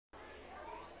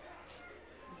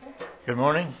Good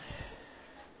morning.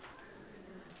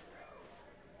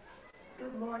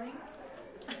 Good morning.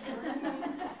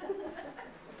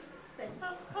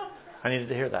 I needed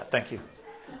to hear that. Thank you.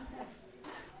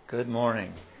 Good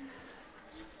morning.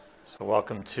 So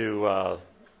welcome to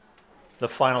the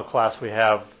final time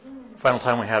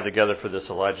we have together for this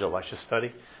Elijah Elisha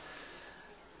study.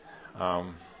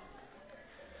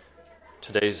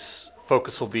 Today's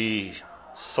focus will be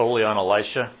solely on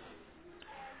Elisha.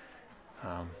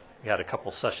 We had a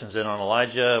couple sessions in on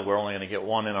Elijah. We're only going to get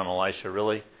one in on Elisha,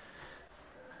 really.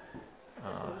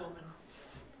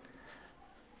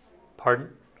 Pardon?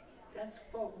 That's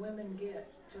what women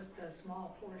get, just a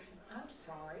small portion. I'm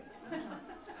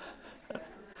sorry.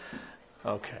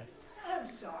 Okay. I'm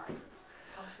sorry.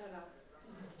 I'll shut up.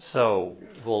 So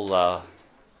we'll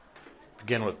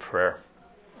begin with prayer.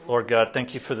 Lord God,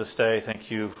 thank you for this day. Thank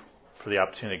you for the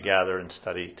opportunity to gather and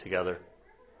study together.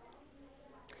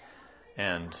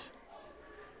 And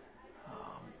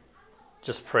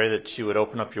just pray that you would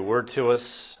open up your word to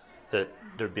us, that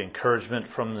there'd be encouragement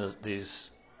from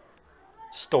these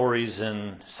stories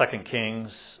in 2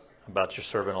 Kings about your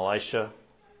servant Elisha,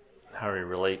 how he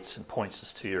relates and points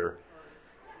us to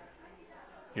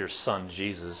your son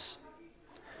Jesus.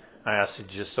 I ask that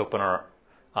you just open our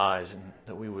eyes and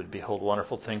that we would behold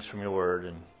wonderful things from your word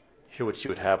and hear what you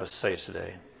would have us say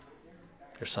today.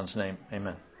 In your son's name,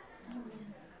 amen.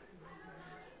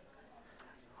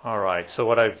 All right, so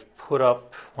what I've put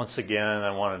up, once again,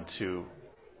 I wanted to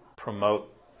promote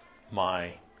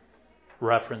my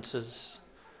references.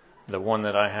 The one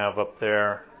that I have up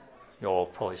there, you'll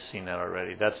have probably seen that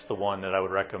already. That's the one that I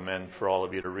would recommend for all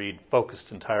of you to read,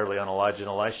 focused entirely on Elijah and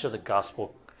Elisha, the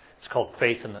gospel. It's called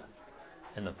Faith in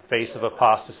the Face of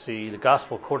Apostasy, the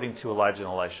gospel according to Elijah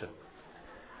and Elisha.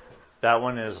 That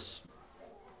one is,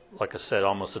 like I said,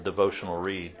 almost a devotional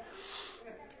read.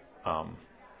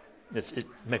 It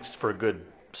makes for a good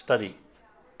study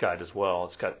guide as well.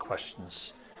 It's got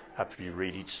questions after you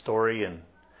read each story, and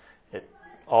it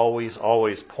always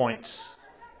points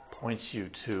you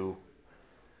to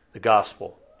the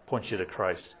gospel, points you to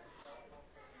Christ.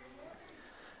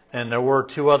 And there were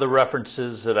two other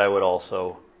references that I would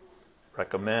also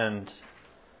recommend.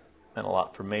 Meant a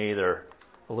lot for me. They're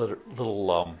a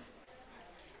little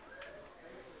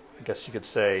I guess you could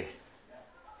say,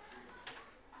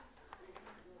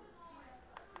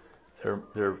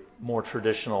 they're more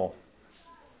traditional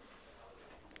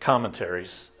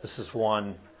commentaries. This is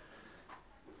one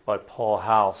by Paul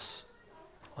House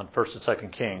on 1st and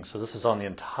 2nd Kings. So this is on the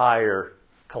entire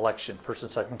collection, 1st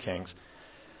and 2nd Kings.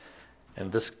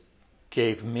 And this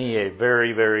gave me a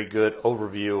very, very good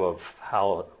overview of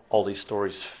how all these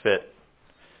stories fit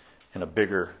in a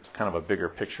bigger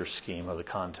picture scheme of the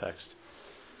context.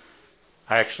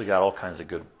 I actually got all kinds of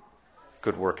good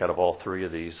work out of all three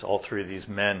of these. All three of these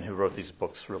men who wrote these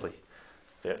books, really,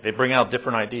 they bring out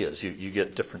different ideas. You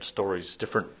get different stories,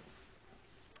 different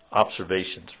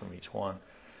observations from each one.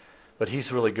 But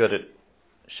he's really good at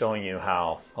showing you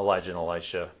how Elijah and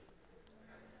Elisha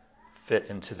fit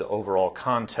into the overall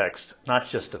context, not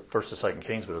just of 1st and 2nd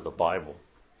Kings, but of the Bible.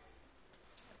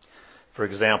 For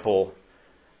example,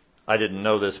 I didn't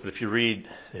know this, but if you read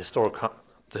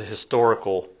the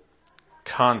historical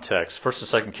context,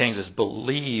 1st and 2nd Kings is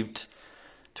believed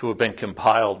to have been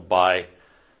compiled by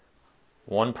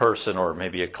one person or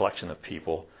maybe a collection of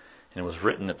people, and it was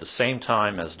written at the same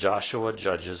time as Joshua,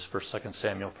 Judges, 1st, 2nd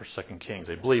Samuel, 1st, 2nd Kings.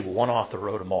 They believe one author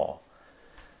wrote them all,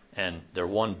 and they're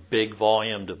one big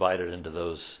volume divided into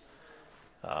those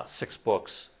 6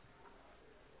 books,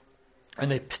 and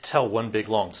they tell one big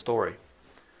long story.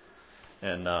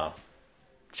 And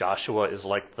Joshua is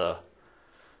like the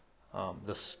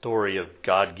story of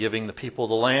God giving the people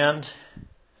the land.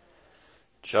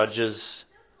 Judges,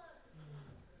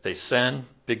 they sin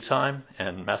big time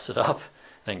and mess it up.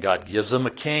 Then God gives them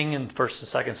a king in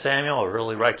 1st and 2nd Samuel, a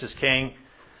really righteous king.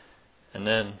 And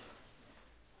then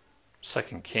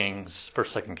 2nd Kings,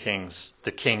 1st, 2nd Kings,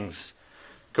 the kings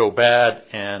go bad,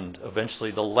 and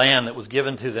eventually the land that was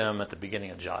given to them at the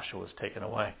beginning of Joshua was taken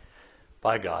away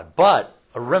by God. But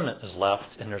a remnant is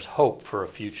left, and there's hope for a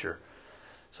future.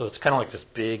 So it's kind of like this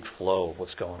big flow of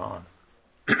what's going on.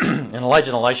 And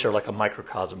Elijah and Elisha are like a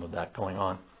microcosm of that going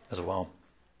on as well.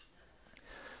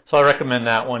 So I recommend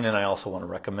that one, and I also want to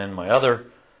recommend my other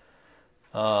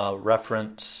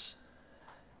reference.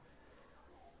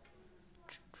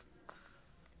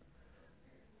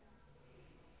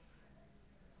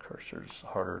 Cursor's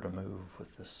harder to move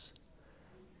with this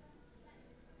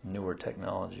newer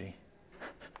technology.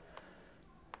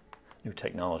 New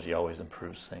technology always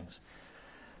improves things.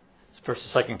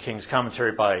 First and 2nd Kings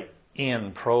commentary by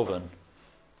Ian Provan.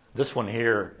 This one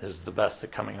here is the best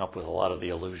at coming up with a lot of the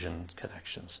illusion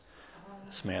connections.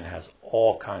 This man has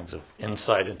all kinds of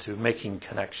insight into making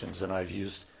connections, and I've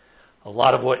used a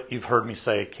lot of what you've heard me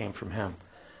say came from him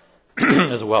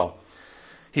as well.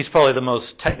 He's probably the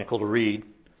most technical to read,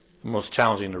 the most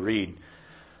challenging to read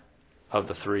of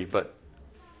the three, but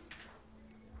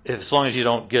as long as you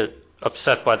don't get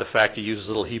upset by the fact he uses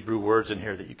little Hebrew words in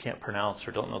here that you can't pronounce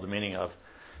or don't know the meaning of,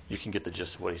 you can get the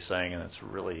gist of what he's saying, and it's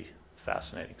really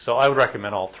fascinating. So I would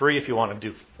recommend all three if you want to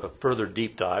do a further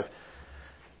deep dive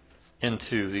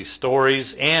into these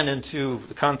stories and into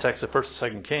the context of 1st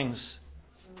and 2nd Kings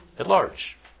at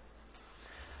large.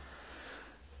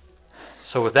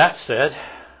 So with that said,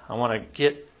 I want to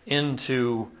get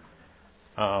into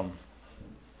the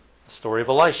story of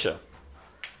Elisha,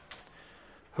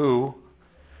 who,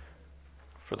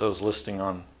 for those listening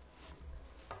on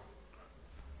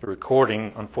the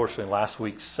recording, unfortunately last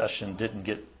week's session didn't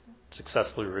get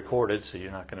successfully recorded, so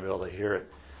you're not going to be able to hear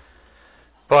it.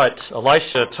 But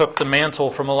Elisha took the mantle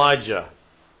from Elijah,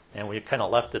 and we kind of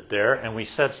left it there, and we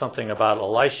said something about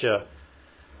Elisha.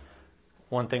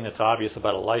 One thing that's obvious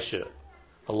about Elisha,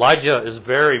 Elijah is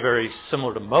very, very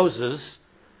similar to Moses,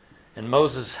 and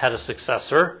Moses had a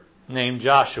successor named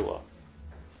Joshua.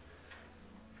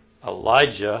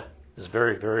 Elijah is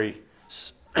very, very,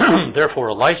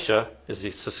 therefore Elisha is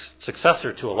the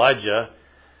successor to Elijah,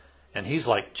 and he's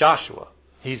like Joshua.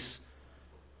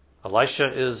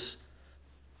 Elisha is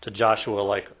to Joshua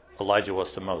like Elijah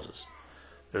was to Moses.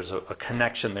 There's a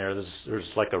connection there.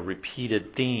 There's like a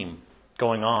repeated theme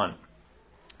going on.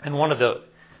 And one of the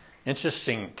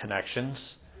interesting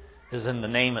connections is in the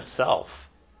name itself.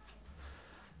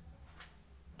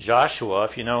 Joshua,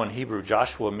 if you know in Hebrew,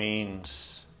 Joshua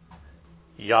means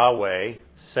Yahweh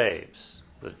saves.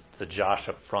 The Josh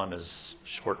up front is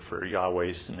short for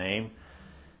Yahweh's name.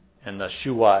 And the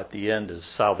Shua at the end is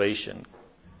salvation.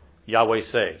 Yahweh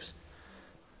saves.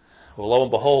 Well, lo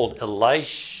and behold,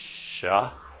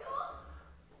 Elisha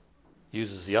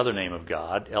uses the other name of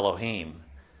God, Elohim.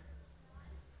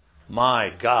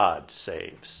 My God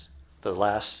saves. The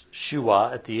last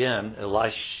Shua at the end,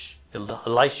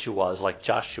 Elishua, is like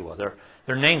Joshua.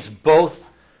 Their names both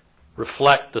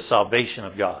reflect the salvation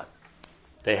of God.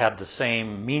 They have the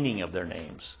same meaning of their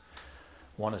names.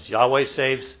 One is Yahweh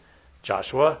saves,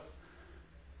 Joshua.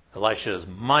 Elisha is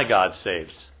my God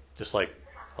saves. Just like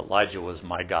Elijah was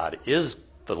my God is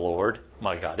the Lord,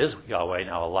 my God is Yahweh.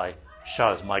 Now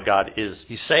Elisha is my God is,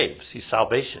 he saves, he's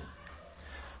salvation.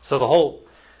 So the whole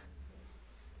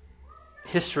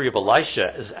history of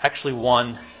Elisha is actually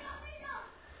one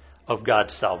of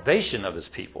God's salvation of his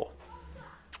people.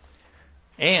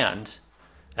 And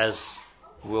as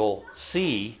we'll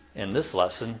see in this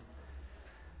lesson,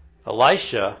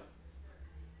 Elijah,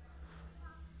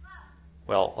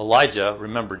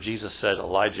 remember Jesus said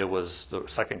Elijah was the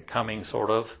second coming, sort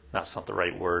of. That's not the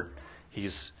right word. He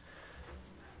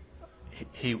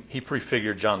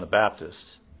prefigured John the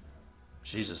Baptist.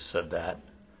 Jesus said that.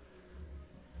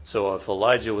 So if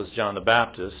Elijah was John the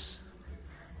Baptist,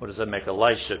 what does that make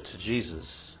Elisha to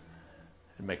Jesus?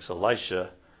 It makes Elisha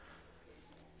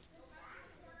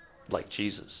like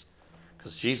Jesus.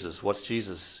 Because Jesus, what's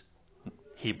Jesus'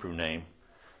 Hebrew name?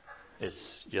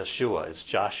 It's Yeshua, it's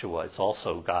Joshua, it's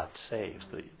also God saves,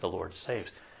 the Lord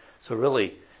saves. So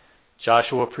really,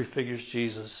 Joshua prefigures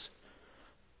Jesus,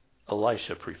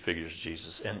 Elisha prefigures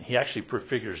Jesus, and he actually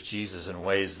prefigures Jesus in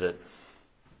ways that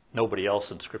nobody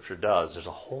else in Scripture does. There's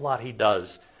a whole lot he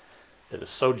does that is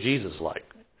so Jesus-like,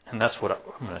 and that's what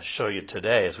I'm going to show you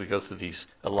today as we go through these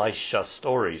Elisha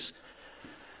stories.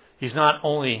 He's not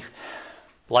only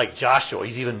like Joshua,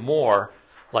 he's even more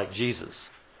like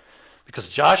Jesus. Because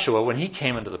Joshua, when he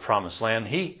came into the promised land,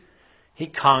 he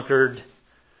conquered,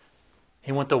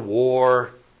 he went to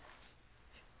war,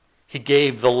 he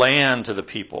gave the land to the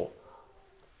people.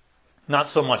 Not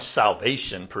so much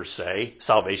salvation per se,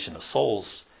 salvation of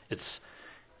souls, it's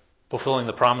fulfilling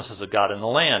the promises of God in the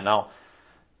land. Now,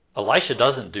 Elisha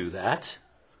doesn't do that.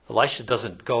 Elisha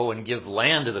doesn't go and give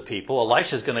land to the people.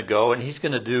 Elisha's going to go and he's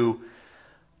going to do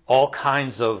all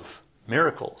kinds of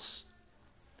miracles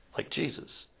like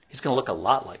Jesus. He's going to look a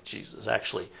lot like Jesus,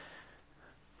 actually.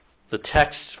 The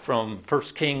text from 1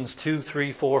 Kings 2,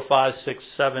 3, 4, 5, 6,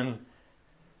 7,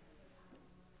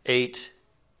 8,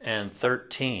 and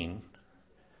 13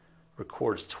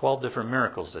 records 12 different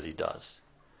miracles that he does.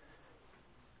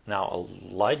 Now,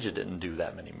 Elijah didn't do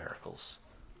that many miracles.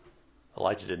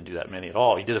 Elijah didn't do that many at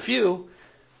all. He did a few,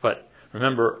 but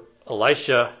remember,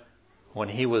 Elisha, when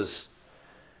he was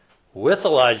with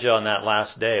Elijah on that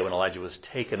last day, when Elijah was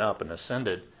taken up and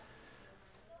ascended,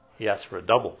 he asked for a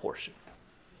double portion.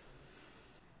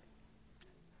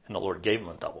 and the Lord gave him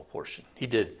a double portion. He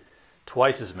did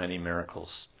twice as many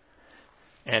miracles.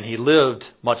 And he lived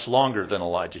much longer than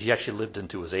Elijah. He actually lived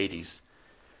into his 80s,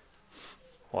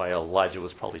 while Elijah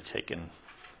was probably taken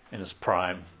in his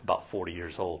prime, about 40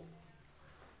 years old.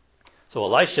 So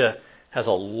Elisha has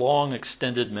a long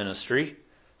extended ministry,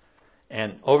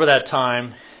 and over that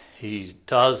time he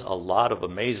does a lot of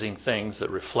amazing things that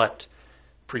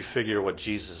prefigure what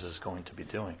Jesus is going to be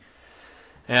doing.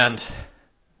 And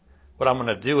what I'm going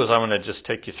to do is I'm going to just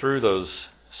take you through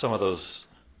some of those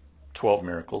 12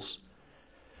 miracles,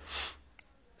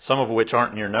 some of which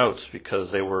aren't in your notes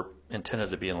because they were intended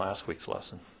to be in last week's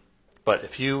lesson. But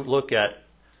if you look at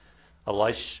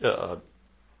 2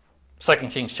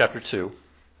 Kings chapter 2,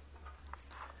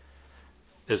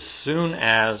 as soon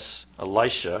as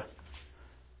Elisha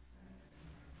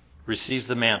receives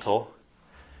the mantle,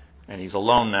 and he's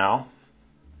alone now,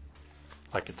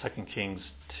 like in 2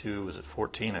 Kings 2, is it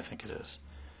 14? I think it is.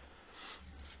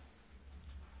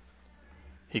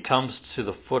 He comes to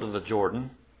the foot of the Jordan,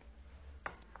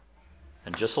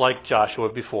 and just like Joshua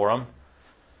before him,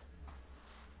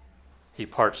 he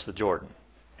parts the Jordan,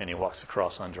 and he walks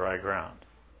across on dry ground.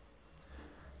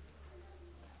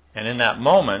 And in that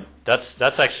moment, that's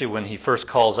actually when he first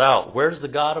calls out, "Where's the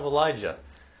God of Elijah?"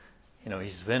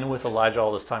 He's been with Elijah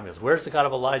all this time. He goes, "Where's the God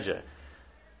of Elijah?"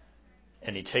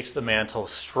 And he takes the mantle,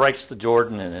 strikes the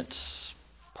Jordan, and it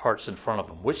parts in front of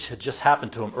him, which had just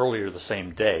happened to him earlier the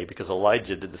same day, because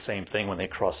Elijah did the same thing when they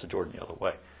crossed the Jordan the other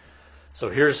way. So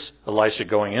here's Elisha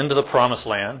going into the promised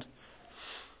land.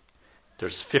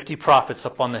 There's 50 prophets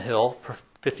up on the hill,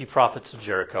 50 prophets of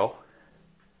Jericho,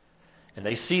 and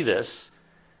they see this.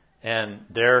 And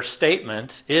their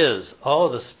statement is,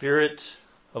 the spirit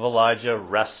of Elijah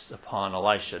rests upon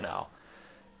Elisha now.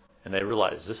 And they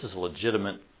realize this is a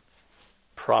legitimate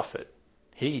prophet.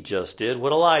 He just did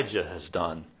what Elijah has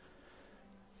done.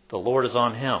 The Lord is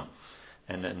on him.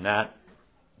 And then that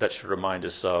should remind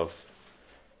us of,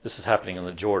 this is happening in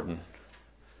the Jordan.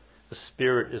 The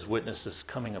Spirit is witnesses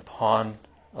coming upon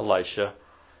Elisha.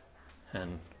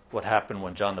 And what happened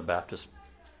when John the Baptist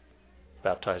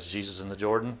baptized Jesus in the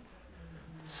Jordan?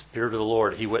 Spirit of the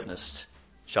Lord, he witnessed.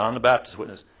 John the Baptist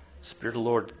witnessed. The Spirit of the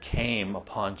Lord came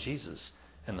upon Jesus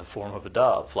in the form of a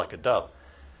dove, like a dove.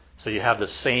 So you have the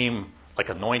same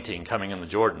anointing coming in the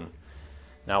Jordan.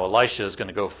 Now Elisha is going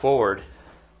to go forward,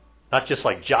 not just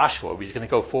like Joshua, but he's going to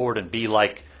go forward and be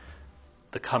like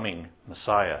the coming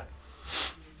Messiah.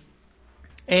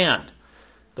 And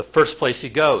the first place he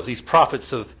goes, these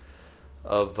prophets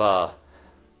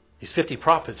these 50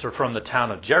 prophets are from the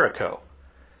town of Jericho,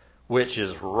 which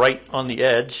is right on the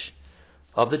edge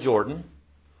of the Jordan.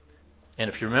 And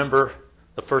if you remember,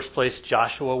 the first place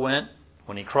Joshua went,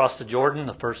 when he crossed the Jordan,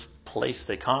 the first place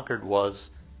they conquered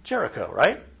was Jericho,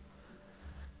 right?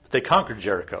 But they conquered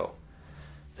Jericho.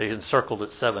 They encircled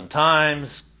it 7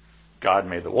 times. God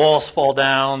made the walls fall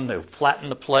down. They flattened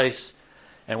the place.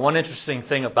 And one interesting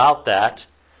thing about that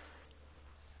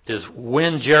is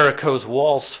when Jericho's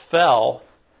walls fell,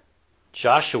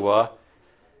 Joshua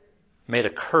made a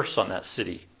curse on that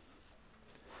city.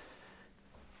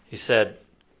 He said,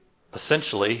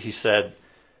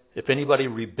 if anybody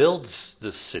rebuilds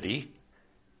this city,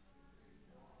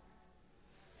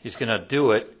 he's going to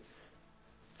do it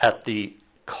at the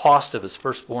cost of his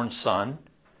firstborn son.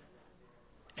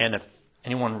 And if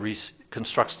anyone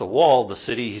reconstructs the wall of the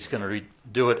city, he's going to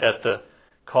do it at the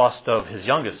cost of his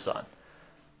youngest son.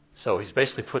 So he's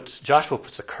basically Joshua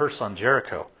puts a curse on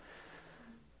Jericho.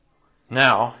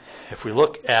 Now, if we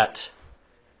look at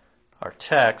our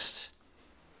text,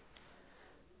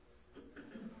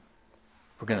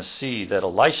 we're going to see that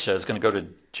Elisha is going to go to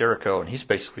Jericho, and he's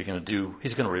basically going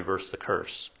to reverse the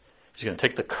curse. He's going to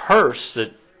take the curse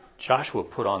that Joshua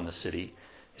put on the city.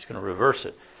 He's going to reverse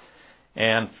it.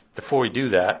 And before we do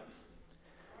that,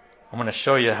 I'm going to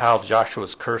show you how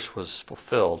Joshua's curse was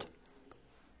fulfilled.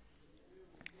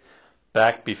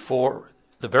 Back before,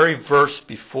 the very verse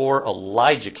before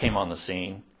Elijah came on the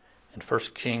scene, in 1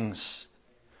 Kings,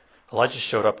 Elijah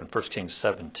showed up in 1 Kings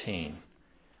 17.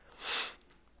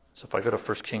 So if I go to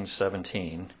 1 Kings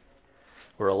 17,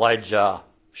 where Elijah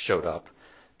showed up,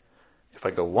 if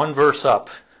I go one verse up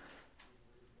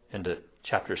into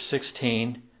chapter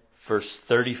 16, verse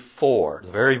 34,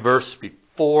 the very verse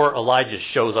before Elijah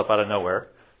shows up out of nowhere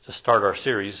to start our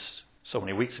series so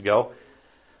many weeks ago,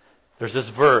 there's this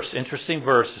verse, interesting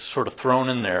verse, is sort of thrown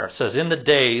in there. It says,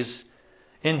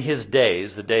 in his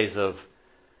days, the days of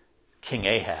King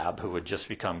Ahab, who had just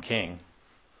become king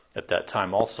at that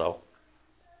time also,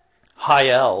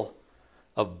 Hiel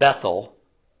of Bethel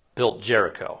built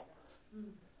Jericho.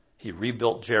 He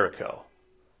rebuilt Jericho.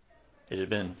 It had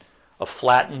been a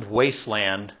flattened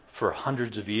wasteland for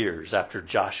hundreds of years after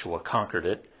Joshua conquered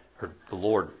it, or the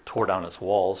Lord tore down its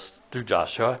walls through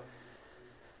Joshua.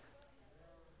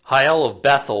 Hiel of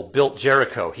Bethel built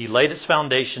Jericho. He laid its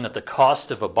foundation at the cost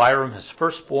of Abiram, his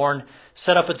firstborn,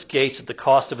 set up its gates at the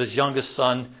cost of his youngest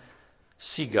son,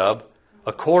 Segub,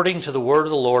 according to the word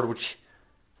of the Lord, which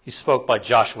he spoke by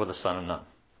Joshua the son of Nun.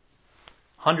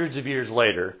 Hundreds of years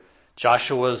later,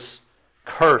 Joshua's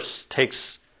curse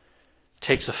takes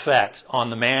effect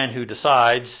on the man who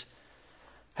decides,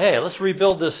 hey, let's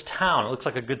rebuild this town. It looks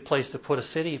like a good place to put a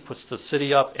city. He puts the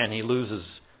city up, and he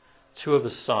loses two of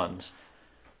his sons,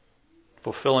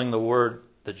 fulfilling the word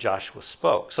that Joshua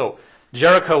spoke. So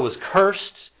Jericho was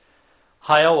cursed.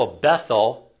 Hiel of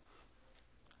Bethel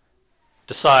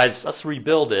decides, let's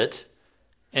rebuild it,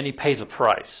 and he pays a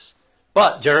price.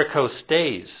 But Jericho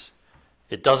stays.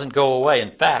 It doesn't go away.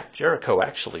 In fact, Jericho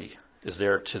actually is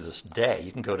there to this day.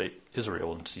 You can go to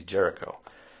Israel and see Jericho.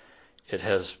 It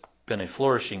has been a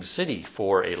flourishing city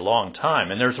for a long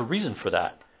time, and there's a reason for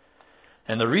that.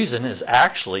 And the reason is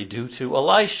actually due to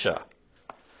Elisha.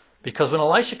 Because when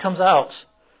Elisha comes out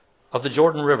of the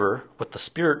Jordan River with the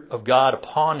Spirit of God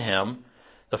upon him,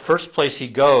 the first place he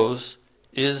goes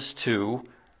is to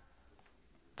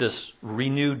this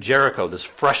renewed Jericho, this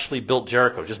freshly built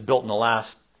Jericho, just built in the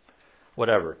last,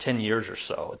 10 years or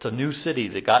so. It's a new city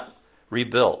that got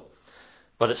rebuilt.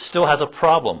 But it still has a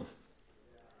problem.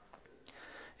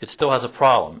 It still has a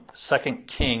problem. 2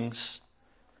 Kings,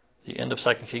 the end of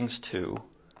 2 Kings 2.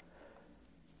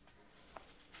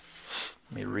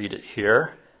 Let me read it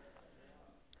here.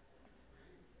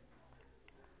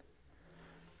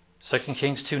 2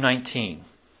 Kings 2:19.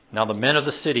 Now the men of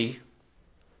the city,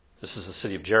 this is the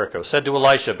city of Jericho, said to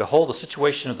Elisha, behold, the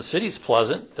situation of the city is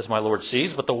pleasant, as my Lord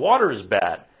sees, but the water is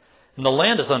bad, and the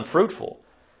land is unfruitful.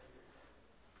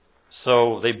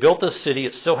 So they built this city.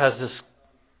 It still has this,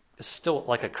 it's still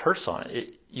like a curse on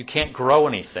it. You can't grow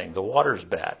anything. The water is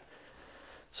bad.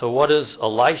 So what does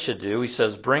Elisha do? He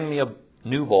says, bring me a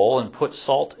new bowl and put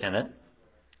salt in it.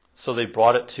 So they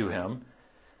brought it to him.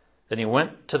 Then he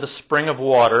went to the spring of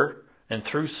water and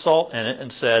threw salt in it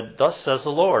and said, thus says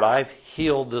the Lord, I've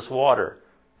healed this water.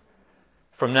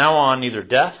 From now on, neither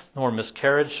death nor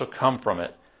miscarriage shall come from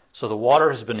it. So the water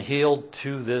has been healed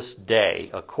to this day,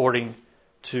 according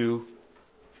to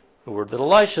the word that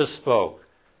Elisha spoke.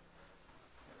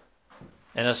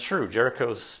 And it's true,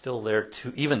 Jericho is still there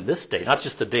to even this day, not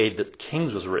just the day that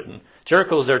Kings was written.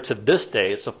 Jericho is there to this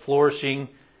day. It's a flourishing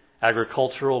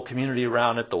agricultural community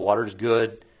around it. The water's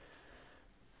good.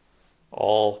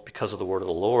 All because of the word of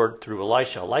the Lord through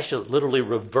Elisha. Elisha literally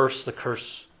reversed the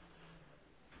curse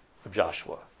of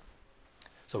Joshua.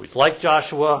 So he's like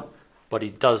Joshua, but he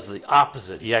does the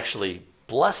opposite. He actually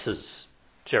blesses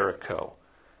Jericho,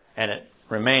 and it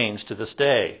remains to this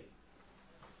day.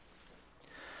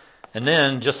 And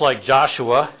then, just like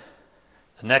Joshua,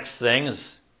 the next thing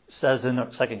is says in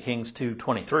 2 Kings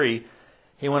 2:23,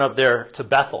 he went up there to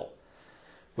Bethel,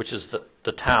 which is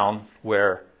the town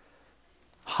where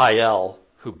Hiel,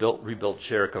 who rebuilt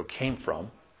Jericho, came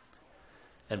from.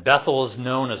 And Bethel is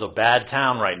known as a bad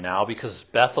town right now because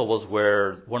Bethel was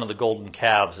where one of the golden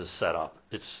calves is set up.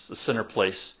 It's the center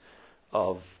place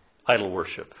of idol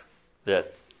worship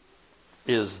that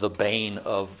is the bane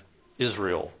of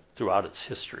Israel throughout its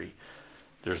history.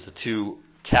 There's the two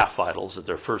calf idols that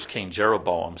their first king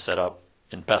Jeroboam set up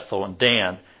in Bethel and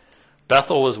Dan.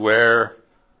 Bethel was where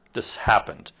this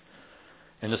happened.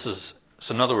 And this is,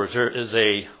 so in other words, there is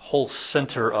a whole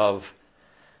center of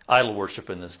idol worship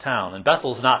in this town. And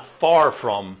Bethel's not far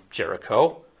from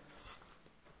Jericho.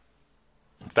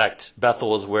 In fact,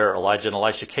 Bethel is where Elijah and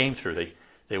Elisha came through.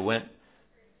 They went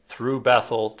through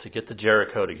Bethel to get to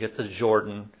Jericho, to get to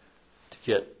Jordan, to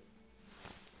get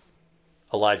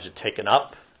Elijah taken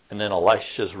up, and then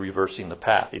Elisha's reversing the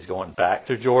path. He's going back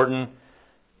to Jordan,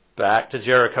 back to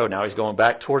Jericho. Now he's going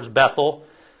back towards Bethel.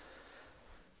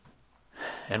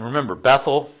 And remember,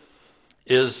 Bethel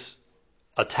is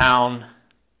a town,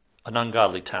 an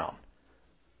ungodly town.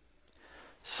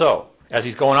 So, as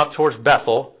he's going up towards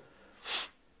Bethel,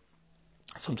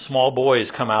 some small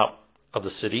boys come out of the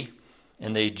city,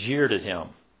 and they jeered at him,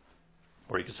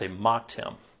 or you could say mocked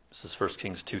him. This is 1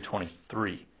 Kings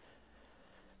 2:23.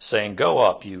 Saying, go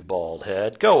up, you bald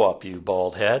head. Go up, you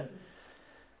bald head.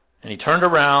 And he turned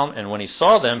around, and when he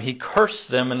saw them, he cursed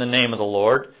them in the name of the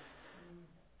Lord.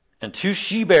 And 2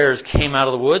 she-bears came out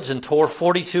of the woods and tore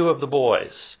 42 of the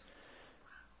boys.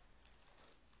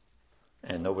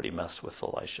 And nobody messed with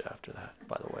Elisha after that,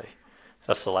 by the way.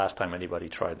 That's the last time anybody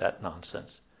tried that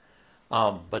nonsense.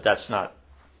 But that's not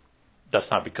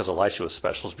because Elisha was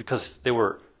special. It's because they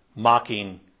were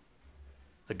mocking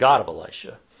the God of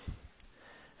Elisha.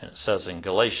 And it says in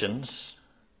Galatians,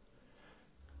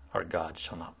 our God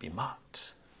shall not be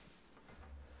mocked.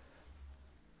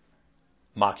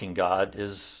 Mocking God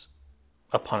is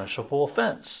a punishable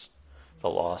offense. The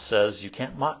law says you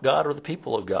can't mock God or the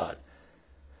people of God.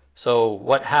 So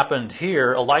what happened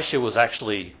here, Elisha was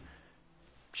actually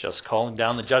just calling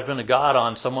down the judgment of God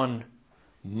on someone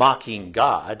mocking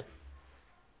God.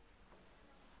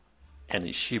 And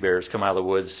these she-bears come out of the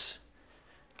woods,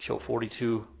 kill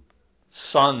 42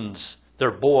 sons,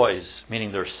 their boys,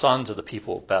 meaning they're sons of the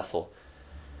people of Bethel.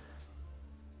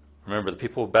 Remember, the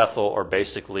people of Bethel are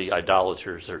basically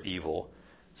idolaters. They're evil.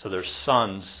 So their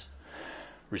sons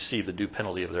receive the due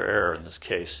penalty of their error in this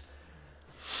case.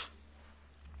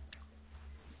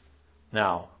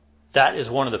 Now, that is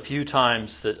one of the few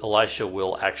times that Elisha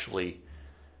will actually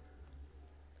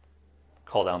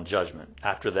call down judgment.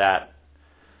 After that,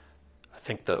 I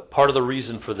think the part of the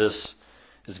reason for this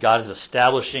is God is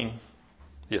establishing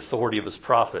the authority of his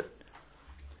prophet.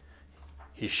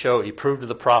 He proved to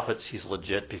the prophets he's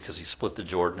legit because he split the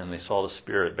Jordan and they saw the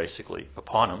Spirit basically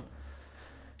upon him.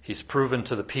 He's proven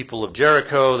to the people of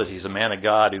Jericho that he's a man of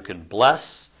God who can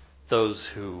bless those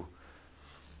who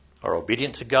are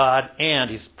obedient to God, and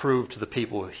he's proved to the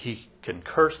people he can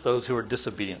curse those who are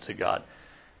disobedient to God.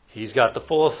 He's got the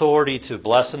full authority to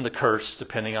bless and to curse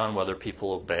depending on whether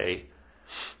people obey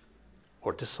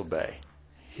or disobey.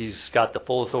 He's got the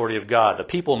full authority of God. The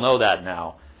people know that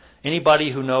now. Anybody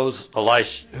who knows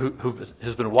Elisha, who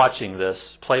has been watching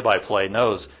this play-by-play,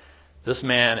 knows this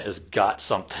man has got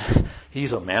something.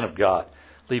 He's a man of God.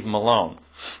 Leave him alone.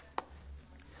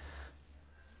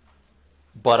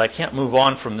 But I can't move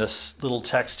on from this little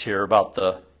text here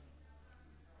about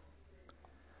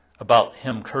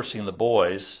him cursing the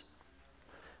boys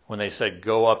when they said,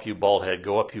 "Go up, you bald head,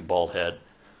 go up, you bald head."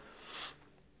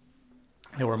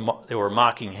 They were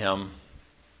mocking him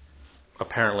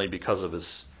apparently because of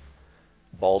his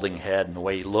balding head and the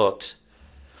way he looked.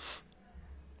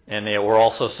 And they were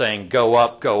also saying, go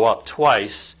up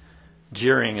twice,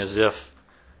 jeering as if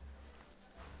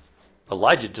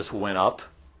Elijah just went up.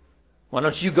 Why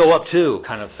don't you go up too,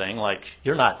 kind of thing, like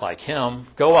you're not like him.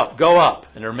 Go up.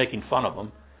 And they're making fun of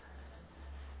him.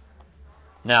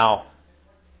 Now,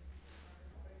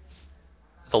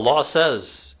 the law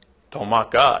says don't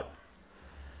mock God.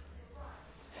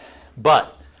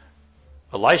 But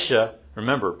Elisha,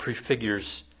 remember,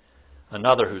 prefigures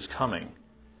another who's coming.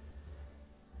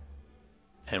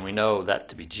 And we know that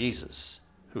to be Jesus,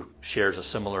 who shares a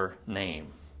similar name.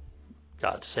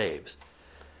 God saves.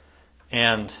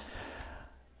 And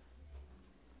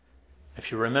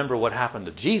if you remember what happened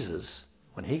to Jesus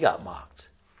when he got mocked,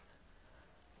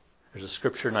 there's a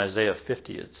scripture in Isaiah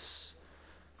 50. It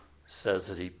says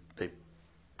that they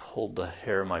pulled the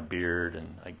hair of my beard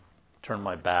and I turned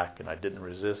my back and I didn't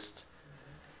resist.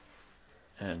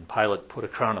 And Pilate put a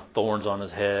crown of thorns on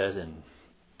his head and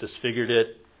disfigured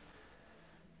it.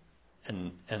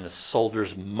 And the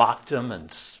soldiers mocked him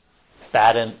and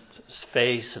spat in his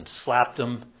face and slapped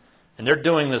him. And they're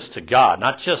doing this to God,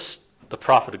 not just the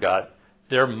prophet of God.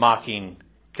 They're mocking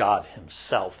God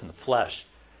himself in the flesh.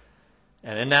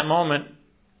 And in that moment,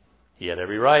 he had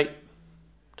every right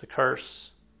to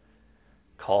curse,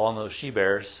 call on those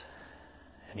she-bears,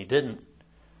 and he didn't.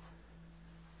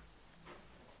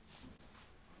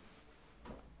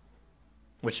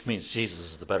 Which means Jesus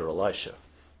is the better Elisha.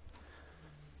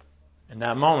 In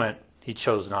that moment, he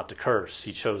chose not to curse.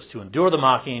 He chose to endure the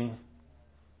mocking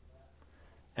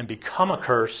and become a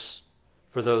curse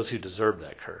for those who deserve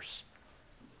that curse.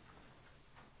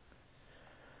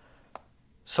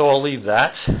 So I'll leave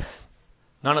that.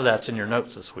 None of that's in your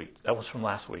notes this week. That was from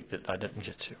last week that I didn't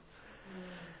get to.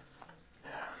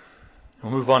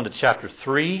 We'll move on to chapter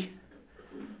 3.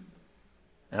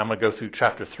 And I'm going to go through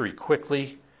chapter 3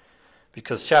 quickly,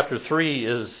 because chapter 3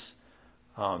 is,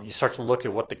 you start to look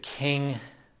at what the king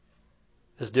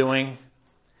is doing.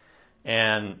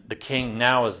 And the king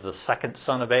now is the second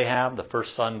son of Ahab. The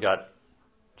first son got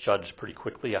judged pretty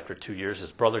quickly after 2 years.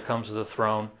 His brother comes to the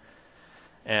throne.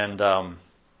 And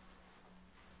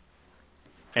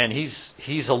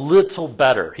he's a little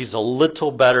better. He's a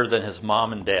little better than his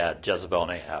mom and dad, Jezebel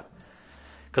and Ahab.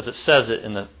 Because it says it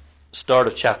in the start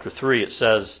of chapter 3. It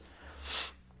says,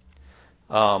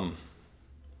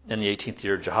 in the 18th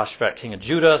year of Jehoshaphat, king of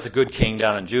Judah, the good king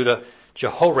down in Judah,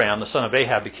 Jehoram, the son of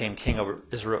Ahab, became king over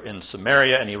Israel in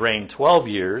Samaria, and he reigned 12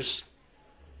 years.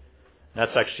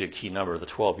 That's actually a key number, the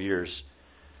 12 years,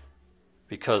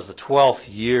 because the 12th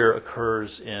year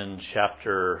occurs in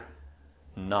chapter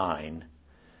 9.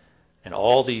 And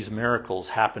all these miracles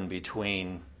happen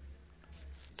between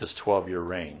this 12-year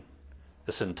reign.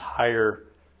 This entire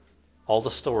all the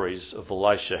stories of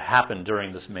Elisha happened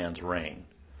during this man's reign,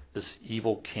 this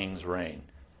evil king's reign.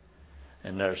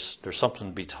 And there's something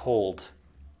to be told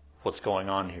what's going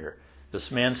on here. This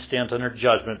man stands under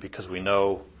judgment because we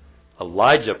know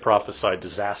Elijah prophesied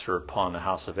disaster upon the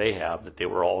house of Ahab, that they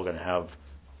were all going to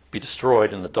be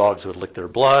destroyed and the dogs would lick their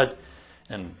blood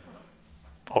and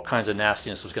all kinds of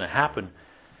nastiness was going to happen.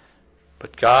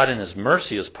 But God in his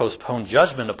mercy has postponed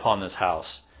judgment upon this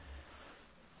house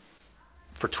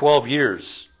for 12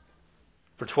 years.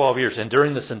 For 12 years. And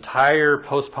during this entire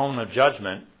postponement of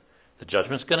judgment, the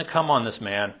judgment's going to come on this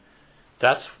man.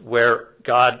 That's where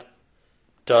God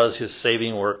does his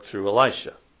saving work through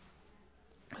Elisha.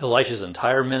 Elisha's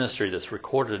entire ministry that's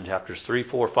recorded in chapters 3,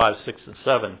 4, 5, 6, and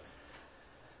 7,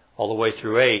 all the way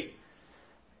through 8,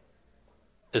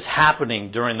 is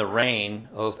happening during the reign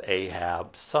of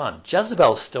Ahab's son.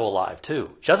 Jezebel's still alive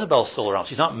too. Jezebel's still around.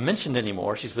 She's not mentioned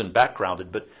anymore. She's been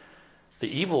backgrounded, but the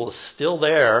evil is still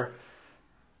there.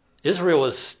 Israel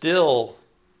is still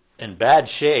in bad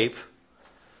shape.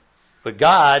 But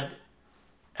God,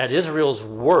 at Israel's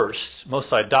worst,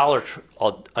 most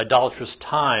idolatrous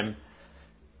time,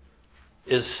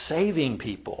 is saving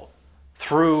people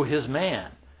through his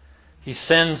man. He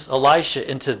sends Elisha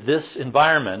into this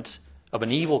environment of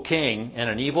an evil king and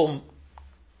an evil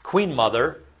queen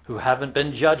mother who haven't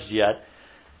been judged yet.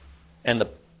 And the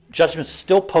judgment's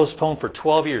still postponed for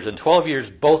 12 years. In 12 years,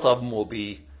 both of them will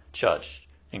be judged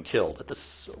and killed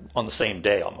on the same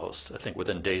day almost, I think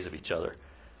within days of each other.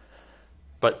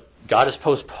 But God has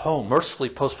mercifully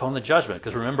postponed the judgment.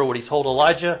 Because remember what he told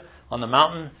Elijah on the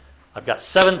mountain? I've got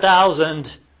 7,000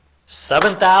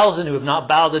 who have not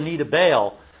bowed the knee to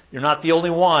Baal. You're not the only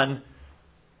one.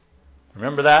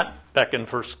 Remember that? Back in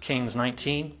 1 Kings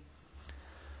 19.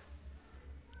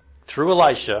 Through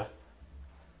Elisha,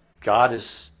 God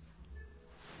is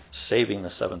saving the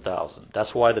 7,000.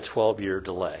 That's why the 12-year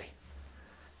delay.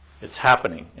 It's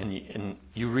happening. And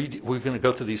you read, we're going to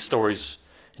go through these stories,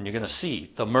 and you're going to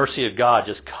see the mercy of God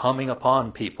just coming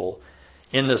upon people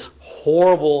in this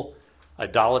horrible,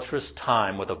 idolatrous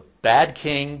time with a bad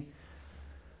king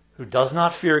who does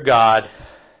not fear God,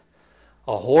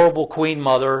 a horrible queen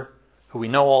mother who we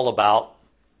know all about,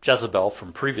 Jezebel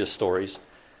from previous stories.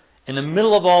 In the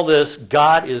middle of all this,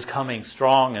 God is coming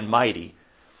strong and mighty,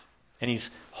 and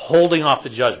he's holding off the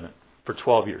judgment for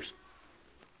 12 years.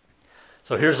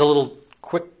 So here's a little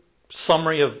quick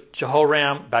summary of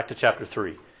Jehoram, back to chapter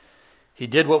 3. He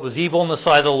did what was evil in the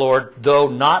sight of the Lord, though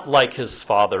not like his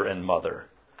father and mother.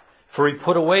 For he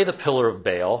put away the pillar of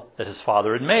Baal that his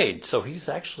father had made. So he's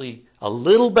actually a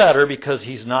little better because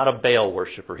he's not a Baal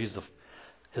worshiper.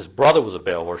 His brother was a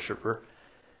Baal worshiper.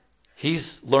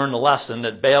 He's learned the lesson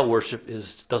that Baal worship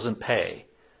doesn't pay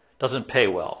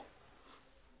well.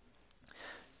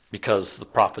 Because the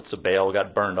prophets of Baal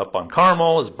got burned up on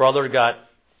Carmel. His brother got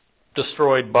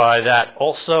destroyed by that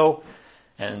also.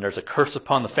 And there's a curse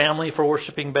upon the family for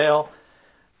worshiping Baal.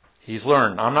 He's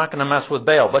learned, I'm not going to mess with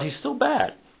Baal, but he's still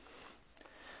bad.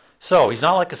 So he's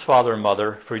not like his father and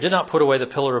mother, for he did not put away the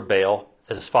pillar of Baal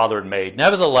that his father had made.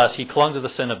 Nevertheless, he clung to the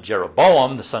sin of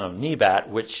Jeroboam, the son of Nebat,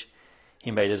 which he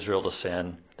made Israel to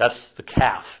sin. That's the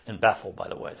calf in Bethel, by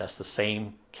the way. That's the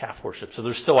same calf worship. So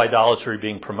there's still idolatry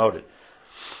being promoted.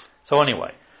 So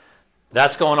anyway,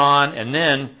 that's going on. And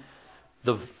then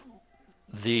the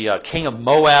king of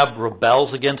Moab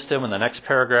rebels against him in the next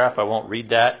paragraph. I won't read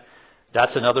that.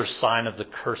 That's another sign of the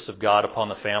curse of God upon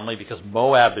the family, because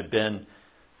Moab had been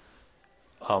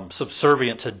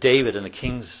subservient to David and the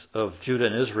kings of Judah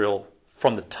and Israel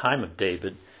from the time of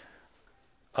David.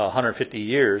 150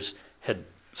 years had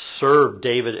served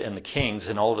David and the kings,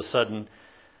 and all of a sudden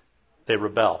they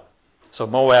rebel. So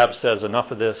Moab says,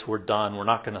 enough of this, we're done, we're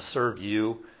not going to serve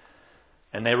you.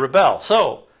 And they rebel.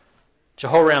 So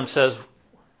Jehoram says,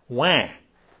 wah,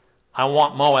 I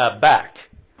want Moab back.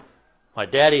 My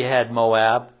daddy had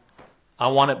Moab, I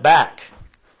want it back.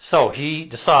 So he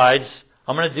decides,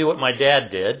 I'm going to do what my dad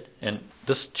did. And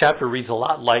this chapter reads a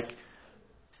lot like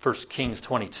 1 Kings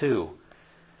 22,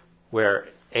 where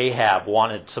Ahab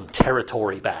wanted some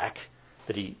territory back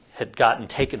that he had gotten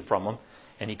taken from him.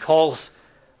 And he calls,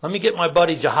 let me get my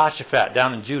buddy Jehoshaphat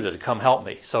down in Judah to come help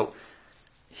me. So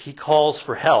he calls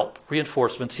for help,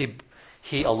 reinforcements.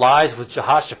 He allies with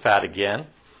Jehoshaphat again,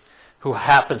 who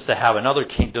happens to have another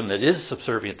kingdom that is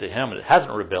subservient to him and it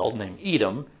hasn't rebelled, named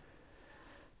Edom.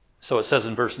 So it says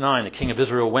in verse 9, the king of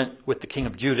Israel went with the king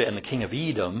of Judah and the king of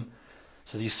Edom.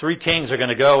 So these three kings are going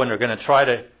to go and they're going to try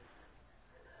to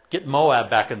get Moab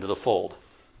back into the fold.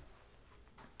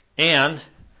 And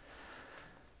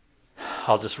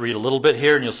I'll just read a little bit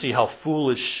here and you'll see how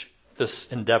foolish this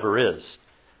endeavor is.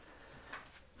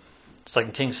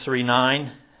 2 Kings 3:9,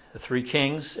 the three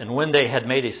kings. And when they had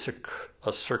made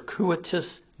a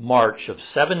circuitous march of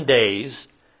 7 days,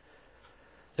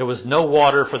 there was no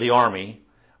water for the army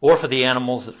or for the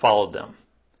animals that followed them.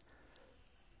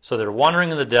 So they're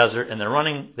wandering in the desert, and they're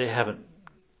running. They haven't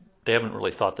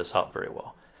really thought this out very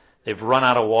well. They've run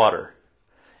out of water.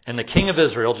 And the king of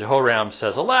Israel, Jehoram,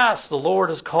 says, "Alas, the Lord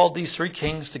has called these three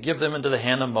kings to give them into the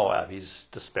hand of Moab." He's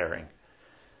despairing.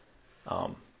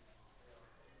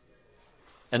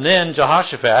 And then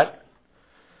Jehoshaphat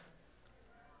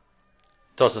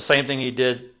does the same thing he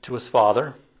did to his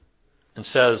father and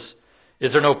says,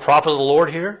 "Is there no prophet of the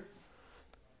Lord here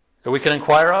that we can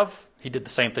inquire of?" He did the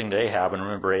same thing to Ahab. And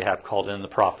remember, Ahab called in the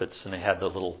prophets, and they had the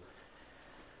little...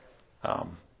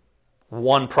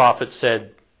 one prophet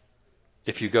said,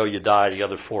 "If you go, you die." The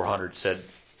other 400 said,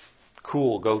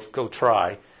 "Cool, go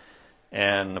try."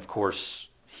 And, of course,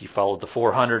 he followed the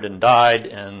 400 and died,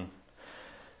 and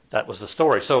that was the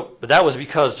story. But that was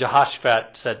because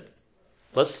Jehoshaphat said,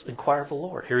 "Let's inquire of the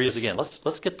Lord." Here he is again.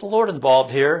 Let's get the Lord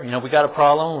involved here. We got a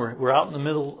problem. We're out in the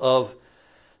middle of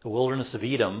the wilderness of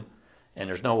Edom, and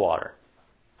there's no water.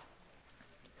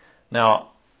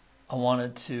 Now, I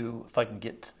wanted to, if I can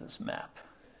get to this map.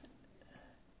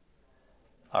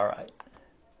 All right.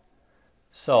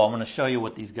 So I'm going to show you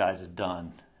what these guys have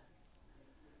done.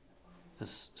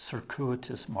 This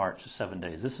circuitous march of 7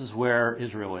 days. This is where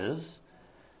Israel is.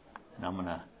 And I'm going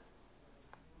to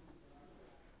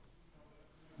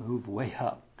move way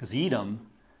up, because Edom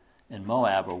and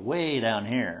Moab are way down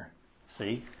here.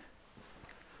 See?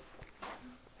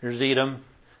 Here's Edom,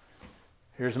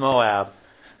 here's Moab,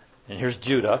 and here's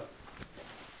Judah.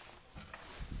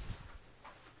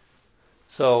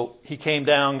 So he came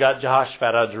down, got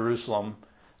Jehoshaphat out of Jerusalem.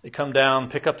 They come down,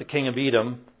 pick up the king of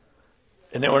Edom,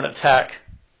 and they were an attack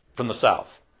from the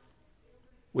south,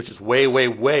 which is way, way,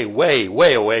 way, way,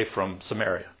 way away from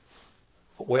Samaria,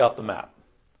 way off the map.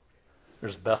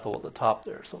 There's Bethel at the top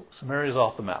there. So Samaria's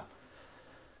off the map.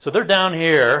 So they're down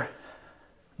here,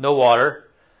 no water.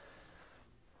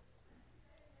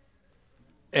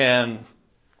 And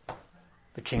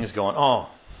the king is going, "Oh,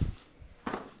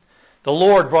 the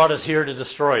Lord brought us here to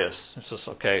destroy us." It's just,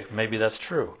 okay, maybe that's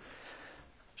true.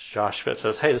 Joshua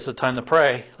says, "Hey, this is the time to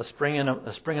pray. Let's bring in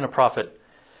a prophet."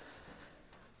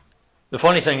 The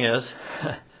funny thing is,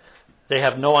 they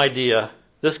have no idea.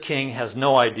 This king has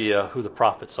no idea who the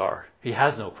prophets are. He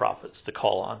has no prophets to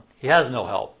call on. He has no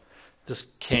help. This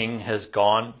king has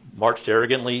gone, marched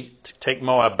arrogantly to take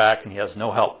Moab back, and he has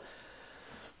no help.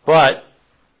 But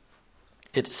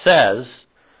it says,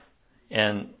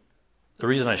 and the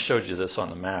reason I showed you this on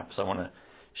the map is I want to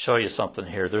show you something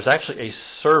here. There's actually a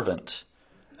servant,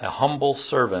 a humble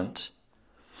servant,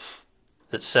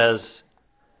 that says,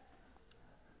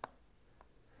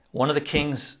 one of the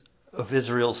kings of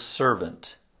Israel's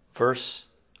servant, verse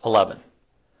 11,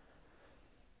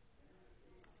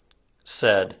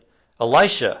 said,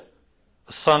 "Elisha,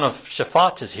 the son of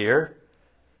Shaphat, is here,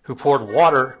 who poured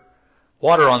water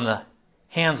on the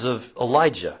hands of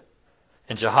Elijah."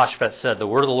 And Jehoshaphat said, "The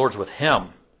word of the Lord is with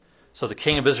him." So the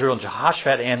king of Israel and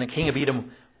Jehoshaphat and the king of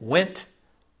Edom went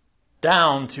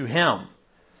down to him.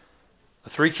 The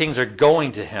three kings are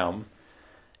going to him.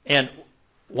 And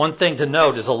one thing to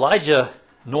note is Elisha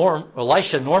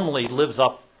normally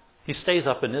he stays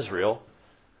up in Israel,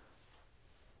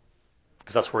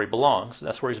 because that's where he belongs.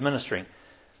 That's where he's ministering.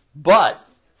 But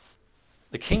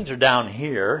the kings are down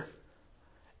here,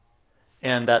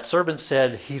 and that servant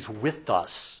said, "He's with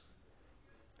us."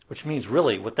 Which means,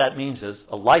 really, what that means is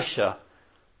Elisha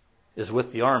is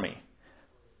with the army.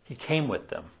 He came with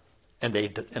them. And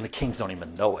the kings don't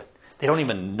even know it. They don't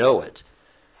even know it.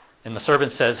 And the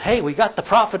servant says, "Hey, we got the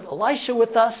prophet Elisha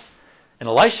with us." And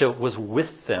Elisha was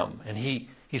with them. And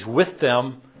he's with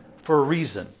them for a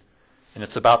reason. And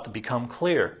it's about to become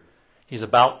clear. He's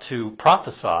about to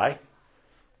prophesy.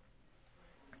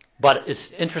 But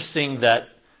it's interesting that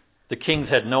the kings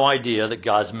had no idea that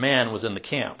God's man was in the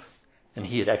camp. And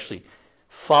he had actually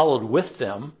followed with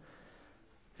them.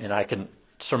 And I can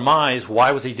surmise,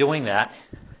 why was he doing that?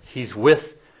 He's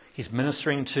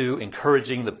ministering to,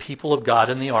 encouraging the people of God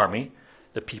in the army,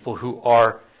 the people who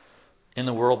are in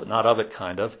the world but not of it,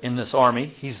 kind of, in this army.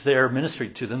 He's there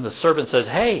ministering to them. The servant says,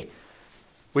 "Hey,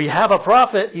 we have a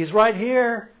prophet. He's right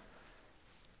here."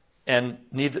 And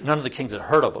none of the kings had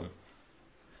heard of him.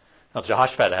 Now,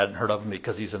 Jehoshaphat hadn't heard of him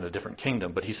because he's in a different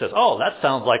kingdom. But he says, "Oh, that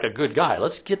sounds like a good guy.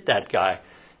 Let's get that guy.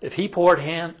 If he poured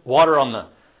water on the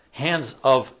hands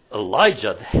of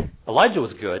Elijah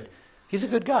was good. He's a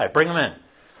good guy. Bring him in."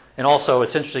 And also,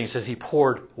 it's interesting, he says he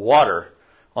poured water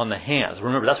on the hands.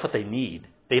 Remember, that's what they need.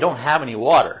 They don't have any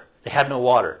water. They had no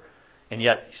water. And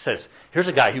yet he says, here's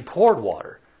a guy who poured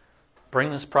water.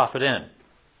 Bring this prophet in.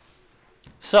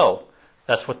 So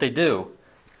that's what they do.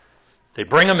 They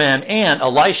bring him in, and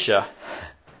Elisha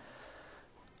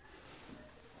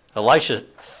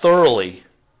thoroughly,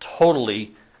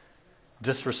 totally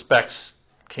disrespects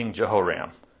King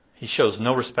Jehoram. He shows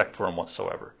no respect for him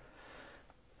whatsoever.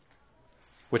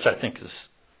 Which I think is...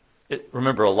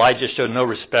 remember, Elijah showed no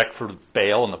respect for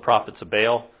Baal and the prophets of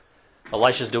Baal.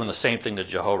 Elisha's doing the same thing to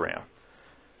Jehoram.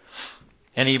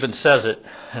 And he even says it.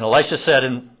 And Elisha said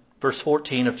in verse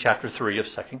 14 of chapter 3 of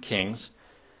 2 Kings,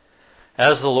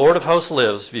 "As the Lord of hosts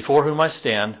lives, before whom I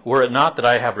stand, were it not that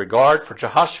I have regard for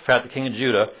Jehoshaphat the king of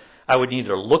Judah, I would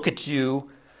neither look at you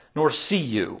nor see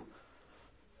you."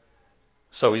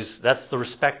 So that's the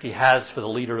respect he has for the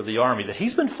leader of the army that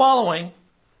he's been following.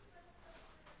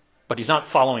 But he's not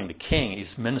following the king.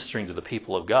 He's ministering to the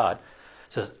people of God.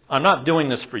 He says, I'm not doing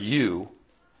this for you.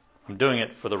 I'm doing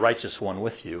it for the righteous one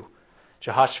with you,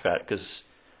 Jehoshaphat, because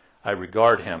I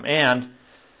regard him. And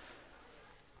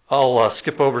I'll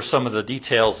skip over some of the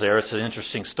details there. It's an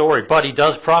interesting story. But he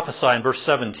does prophesy in verse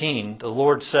 17. The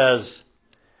Lord says,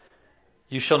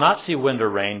 "You shall not see wind or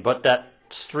rain, but that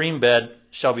stream bed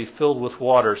shall be filled with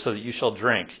water so that you shall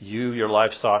drink, you, your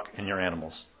livestock, and your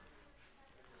animals."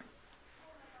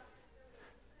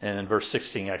 And in verse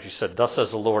 16 actually said, "Thus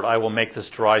says the Lord, I will make this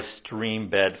dry stream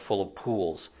bed full of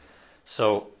pools."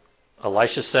 So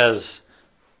Elisha says,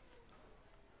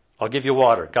 I'll give you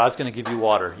water. God's going to give you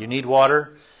water. You need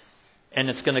water, and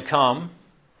it's going to come.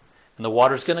 And the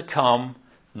water's going to come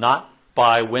not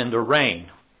by wind or rain,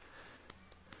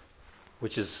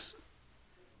 which is,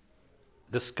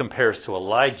 this compares to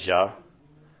Elijah,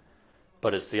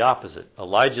 but it's the opposite.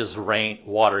 Elijah's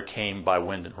water came by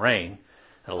wind and rain.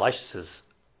 And Elisha says,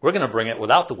 we're going to bring it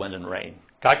without the wind and rain.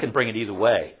 God can bring it either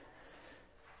way.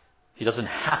 He doesn't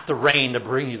have to rain to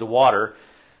bring you the water.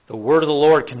 The word of the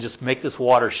Lord can just make this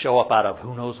water show up out of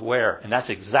who knows where. And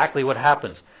that's exactly what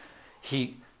happens.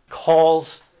 He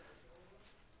tells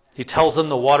them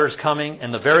the water's coming,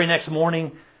 and the very next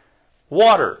morning,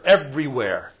 water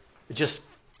everywhere. It just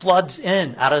floods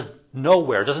in out of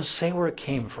nowhere. It doesn't say where it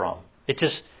came from. It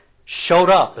just showed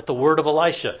up at the word of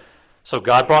Elisha. So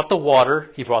God brought the water.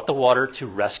 He brought the water to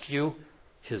rescue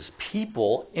his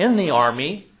people in the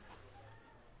army.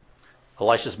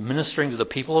 Elisha's ministering to the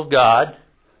people of God.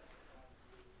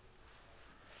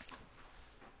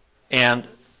 And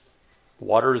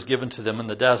water is given to them in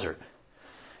the desert.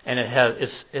 And it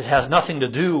has nothing to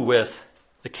do with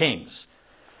the kings.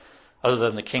 Other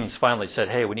than the kings finally said,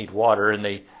 hey, we need water. And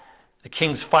the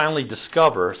kings finally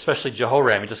discover, especially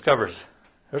Jehoram, he discovers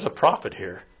there's a prophet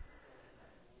here.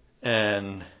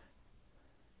 And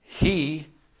he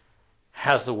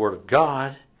has the word of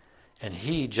God, and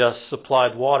he just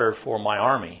supplied water for my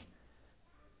army.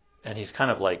 And he's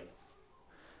kind of like,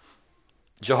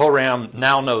 Jehoram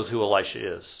now knows who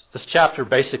Elisha is. This chapter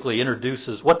basically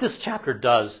introduces, what this chapter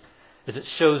does is it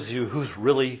shows you who's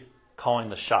really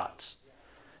calling the shots.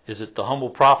 Is it the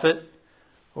humble prophet,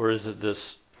 or is it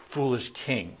this foolish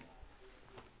king?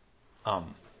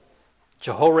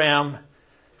 Jehoram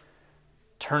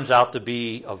turns out to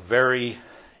be a very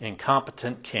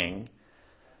incompetent king.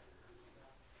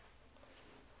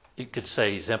 You could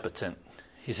say he's impotent.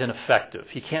 He's ineffective.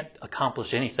 He can't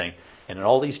accomplish anything. And in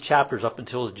all these chapters up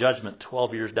until his judgment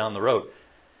 12 years down the road,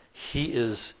 he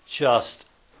is just,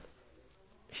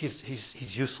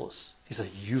 he's useless. He's a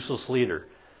useless leader.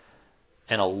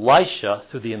 And Elisha,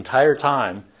 through the entire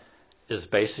time, is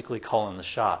basically calling the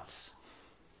shots.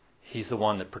 He's the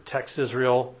one that protects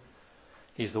Israel.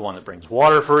 He's the one that brings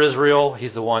water for Israel.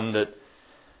 He's the one that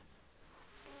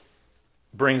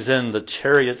brings in the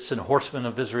chariots and horsemen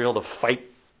of Israel to fight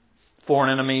foreign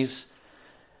enemies.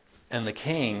 And the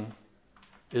king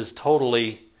is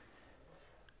totally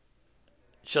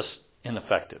just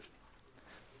ineffective.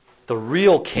 The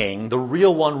real king, the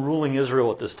real one ruling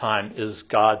Israel at this time, is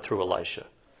God through Elisha.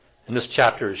 And this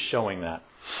chapter is showing that.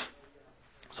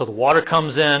 So the water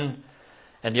comes in,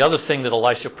 and the other thing that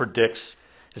Elisha predicts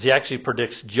is he actually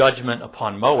predicts judgment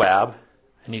upon Moab.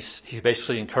 And he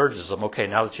basically encourages them, okay,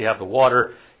 now that you have the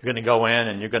water, you're going to go in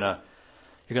and you're going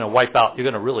to wipe out, you're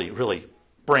going to really, really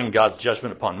bring God's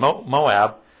judgment upon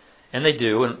Moab. And they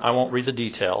do, and I won't read the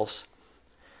details.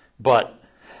 But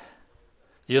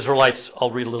the Israelites,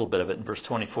 I'll read a little bit of it in verse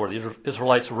 24. The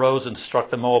Israelites rose and struck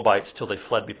the Moabites till they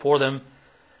fled before them.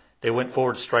 They went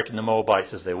forward, striking the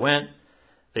Moabites as they went.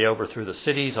 They overthrew the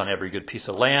cities on every good piece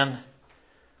of land.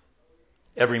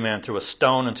 Every man threw a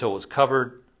stone until it was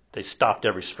covered. They stopped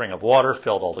every spring of water,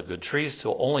 felled all the good trees,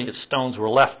 till only its stones were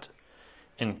left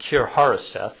in Kir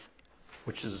Hareseth,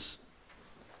 which is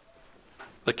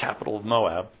the capital of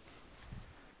Moab.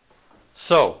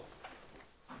 So,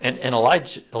 and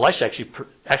Elisha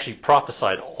actually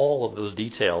prophesied all of those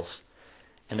details,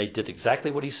 and they did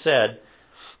exactly what he said.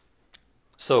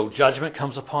 So judgment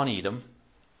comes upon Edom.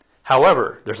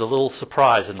 However, there's a little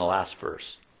surprise in the last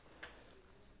verse.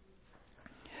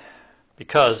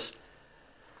 Because,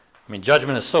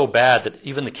 judgment is so bad that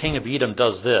even the king of Edom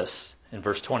does this in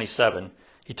verse 27.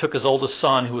 He took his oldest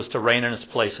son who was to reign in his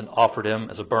place and offered him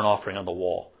as a burnt offering on the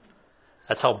wall.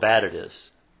 That's how bad it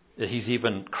is. That he's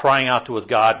even crying out to his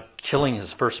God, killing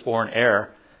his firstborn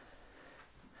heir.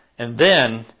 And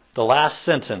then the last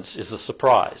sentence is a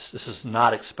surprise. This is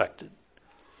not expected.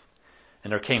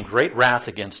 And there came great wrath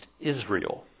against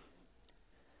Israel.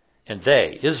 And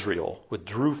they, Israel,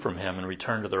 withdrew from him and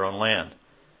returned to their own land.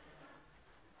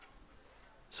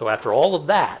 So after all of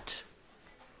that,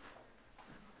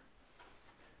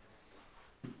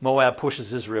 Moab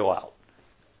pushes Israel out.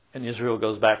 And Israel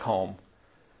goes back home.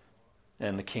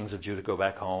 And the kings of Judah go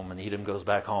back home. And Edom goes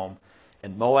back home.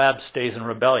 And Moab stays in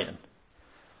rebellion.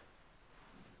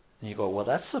 And you go, well,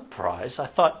 that's a surprise. I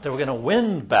thought they were going to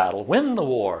win the battle, win the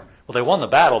war. Well, they won the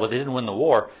battle, but they didn't win the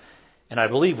war. And I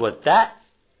believe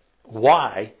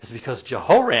why is because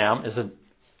Jehoram is a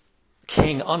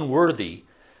king unworthy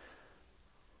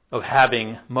of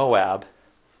having Moab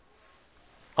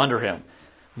under him.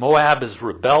 Moab has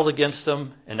rebelled against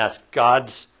them, and that's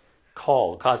God's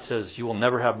call. God says, you will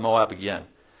never have Moab again.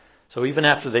 So even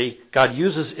after God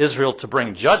uses Israel to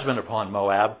bring judgment upon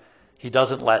Moab, he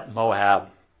doesn't let Moab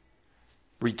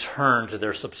return to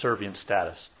their subservient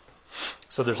status.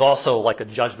 So there's also like a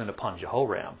judgment upon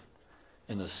Jehoram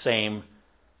in the same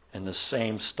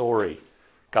story.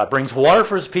 God brings water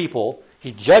for his people.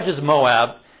 He judges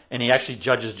Moab, and he actually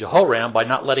judges Jehoram by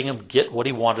not letting him get what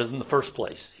he wanted in the first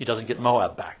place. He doesn't get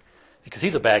Moab back because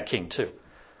he's a bad king too.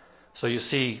 So you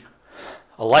see,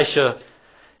 Elisha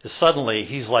is suddenly,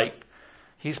 he's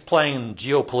playing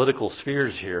geopolitical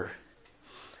spheres here.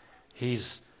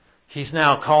 He's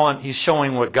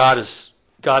showing what God's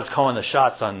calling the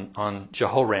shots on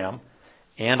Jehoram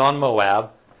and on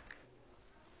Moab.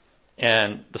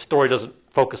 And the story doesn't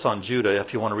focus on Judah.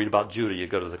 If you want to read about Judah, you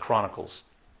go to the Chronicles.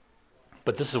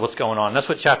 But this is what's going on. That's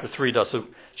what chapter 3 does. So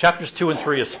chapters 2 and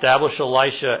 3 establish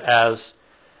Elisha as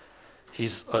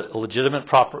he's a legitimate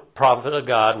prophet of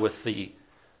God with the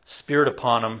Spirit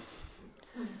upon him.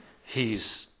 He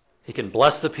can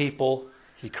bless the people.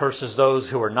 He curses those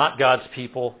who are not God's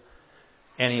people.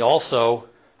 And he also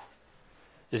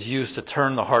is used to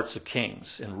turn the hearts of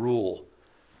kings and rule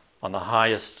on the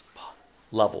highest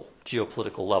level,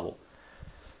 geopolitical level.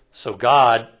 So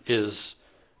God is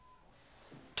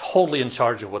totally in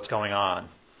charge of what's going on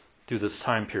through this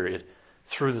time period,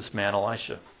 through this man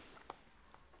Elisha.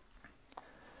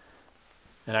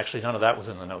 And actually none of that was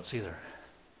in the notes either.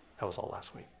 That was all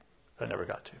last week. I never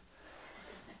got to.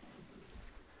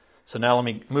 So now let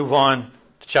me move on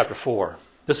to chapter 4.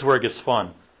 This is where it gets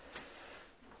fun.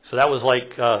 So that was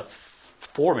like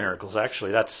 4 miracles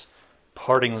actually. That's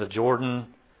parting the Jordan,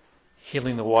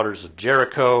 healing the waters of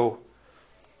Jericho,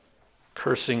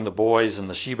 cursing the boys and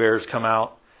the she-bears come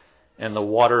out, and the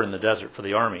water in the desert for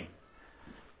the army.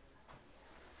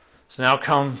 So now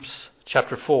comes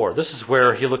chapter 4. This is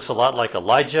where he looks a lot like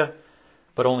Elijah,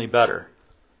 but only better.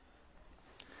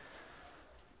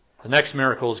 The next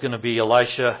miracle is going to be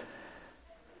Elisha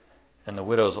and the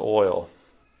widow's oil.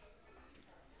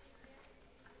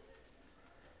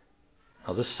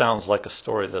 Now this sounds like a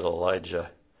story that Elijah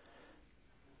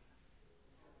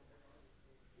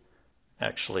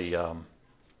actually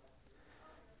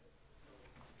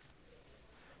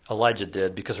Elijah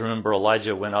did, because remember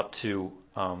Elijah went up to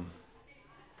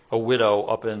a widow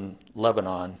up in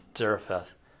Lebanon,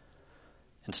 Zarephath,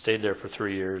 and stayed there for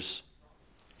 3 years,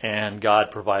 and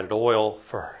God provided oil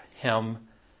for him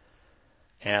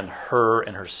and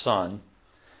her son.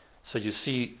 So you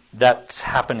see that's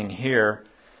happening here,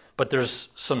 but there's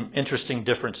some interesting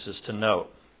differences to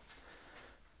note.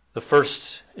 The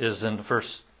first is in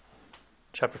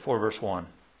chapter 4, verse 1.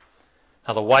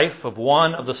 Now the wife of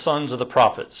one of the sons of the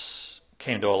prophets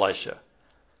came to Elisha.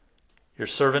 Your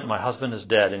servant, my husband, is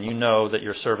dead, and you know that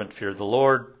your servant feared the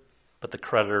Lord, but the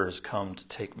creditor has come to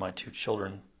take my 2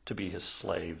 children to be his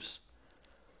slaves.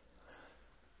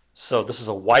 So this is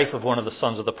a wife of one of the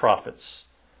sons of the prophets.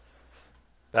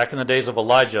 Back in the days of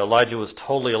Elijah was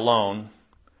totally alone.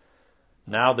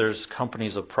 Now there's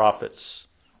companies of prophets.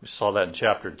 We saw that in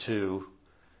chapter 2.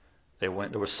 There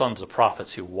were sons of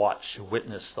prophets who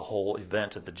witnessed the whole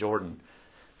event at the Jordan.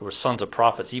 There were sons of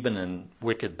prophets even in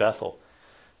wicked Bethel.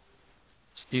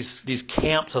 These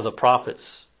camps of the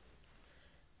prophets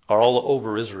are all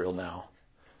over Israel now.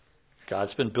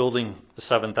 God's been building the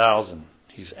 7,000.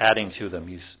 He's adding to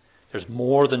them. There's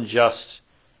more than just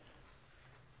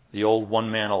the old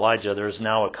one-man Elijah. There's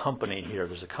now a company here.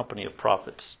 There's a company of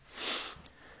prophets.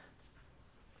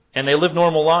 And they live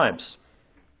normal lives.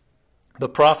 The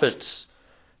prophets,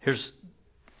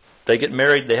 they get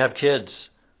married, they have kids.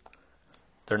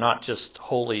 They're not just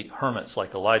holy hermits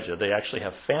like Elijah. They actually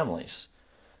have families.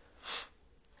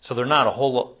 So they're not a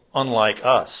whole lot unlike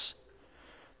us.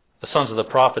 The sons of the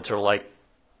prophets are like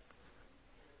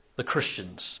the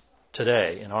Christians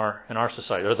today in our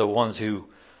society. They're the ones who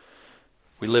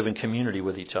we live in community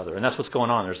with each other. And that's what's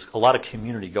going on. There's a lot of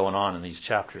community going on in these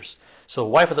chapters. So the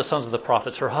wife of the sons of the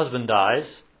prophets, her husband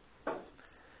dies,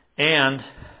 and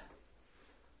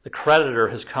the creditor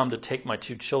has come to take my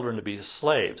 2 children to be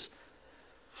slaves.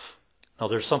 Now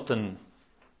there's something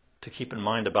to keep in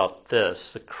mind about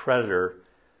this. The creditor,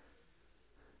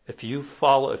 if you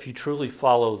truly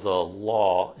follow the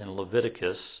law in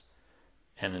Leviticus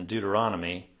and in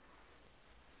Deuteronomy,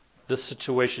 this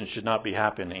situation should not be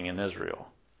happening in Israel.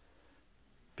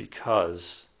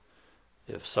 Because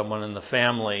if someone in the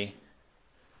family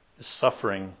is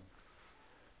suffering,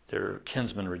 there are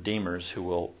kinsman redeemers who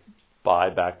will buy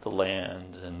back the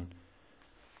land and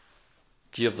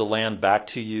give the land back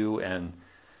to you, and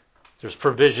there's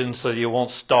provisions so you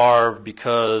won't starve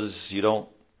because you're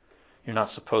not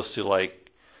supposed to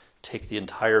take the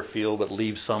entire field but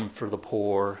leave some for the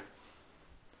poor.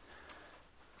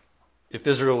 If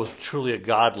Israel was truly a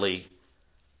godly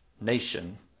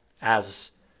nation, as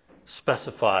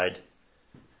specified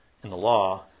in the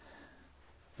law,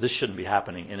 this shouldn't be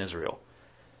happening in Israel.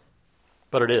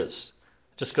 But it is.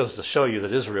 It just goes to show you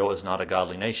that Israel is not a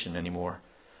godly nation anymore.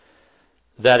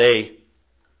 That a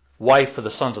wife of the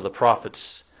sons of the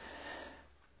prophets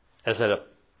is at a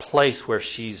place where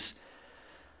she's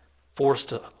forced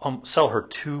to sell her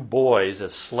 2 boys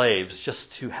as slaves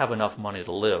just to have enough money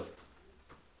to live.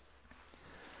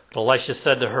 But Elisha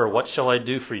said to her, "What shall I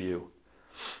do for you?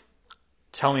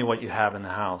 Tell me what you have in the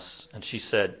house." And she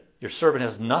said, "Your servant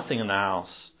has nothing in the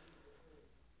house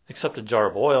except a jar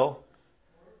of oil."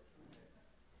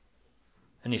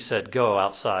 And he said, "Go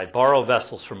outside, borrow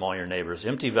vessels from all your neighbors,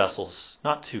 empty vessels,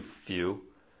 not too few,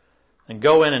 and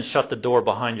go in and shut the door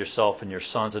behind yourself and your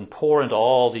sons, and pour into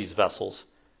all these vessels.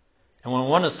 And when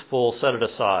one is full, set it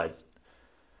aside."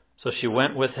 So she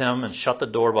went with him and shut the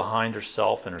door behind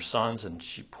herself and her sons, and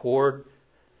she poured.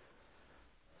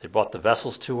 They brought the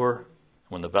vessels to her.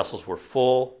 When the vessels were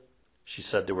full, she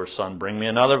said to her son, "Bring me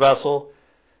another vessel."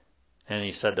 And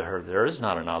he said to her, "There is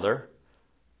not another."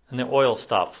 And the oil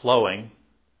stopped flowing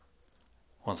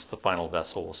once the final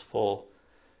vessel was full.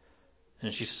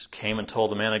 And she came and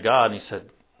told the man of God, and he said,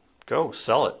 "Go,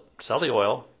 sell it. Sell the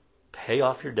oil, pay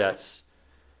off your debts,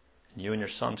 and you and your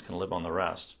sons can live on the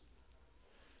rest."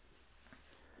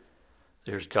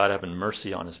 There's God having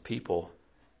mercy on his people,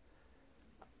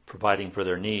 providing for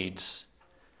their needs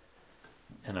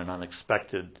in an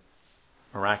unexpected,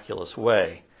 miraculous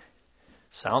way.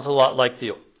 Sounds a lot like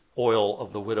the oil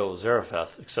of the widow of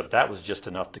Zarephath, except that was just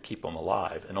enough to keep them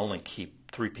alive and only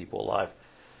keep 3 people alive.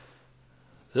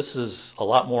 This is a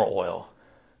lot more oil,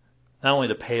 not only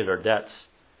to pay their debts,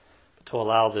 but to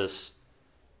allow this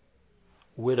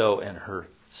widow and her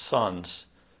sons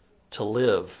to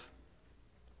live.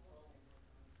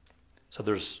 So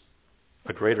there's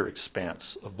a greater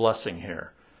expanse of blessing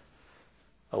here.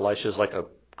 Elisha is like a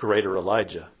greater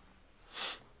Elijah.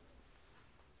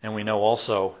 And we know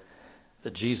also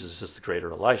that Jesus is the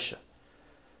greater Elisha.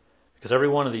 Because every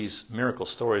one of these miracle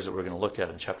stories that we're going to look at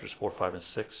in chapters 4, 5, and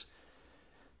 6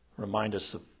 remind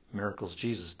us of miracles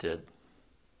Jesus did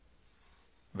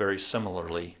very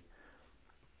similarly.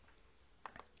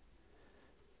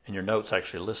 And your notes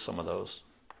actually list some of those.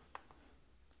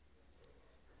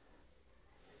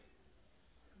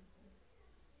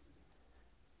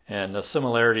 And the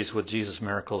similarities with Jesus'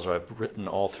 miracles I've written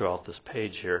all throughout this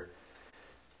page here.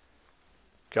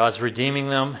 God's redeeming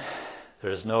them.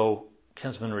 There is no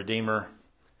kinsman redeemer.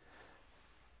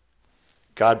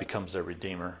 God becomes their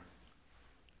redeemer.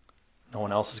 No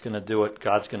one else is going to do it.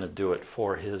 God's going to do it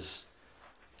for his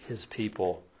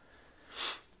people.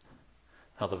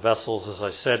 Now the vessels, as I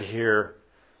said here,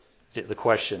 the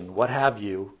question, what have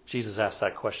you? Jesus asked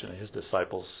that question to his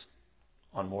disciples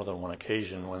on more than one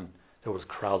occasion when there was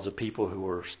crowds of people who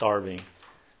were starving.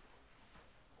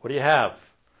 What do you have?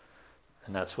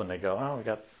 And that's when they go, "Oh, we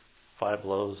got 5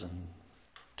 loaves and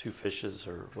 2 fishes,"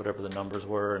 or whatever the numbers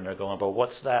were. And they're going, "But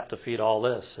what's that to feed all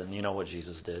this?" And you know what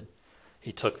Jesus did.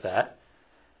 He took that,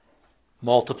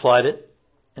 multiplied it,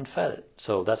 and fed it.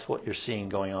 So that's what you're seeing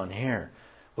going on here.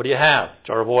 What do you have?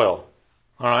 Jar of oil.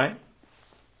 All right.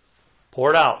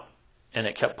 Pour it out. And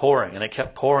it kept pouring, and it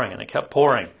kept pouring, and it kept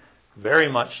pouring. Very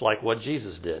much like what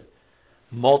Jesus did,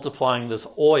 multiplying this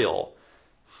oil.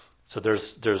 So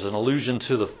there's an allusion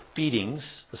to the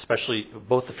feedings, especially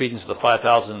both the feedings of the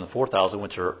 5,000 and the 4,000,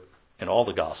 which are in all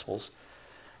the Gospels.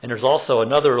 And there's also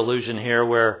another allusion here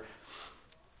where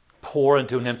pour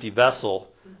into an empty vessel.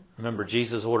 Remember,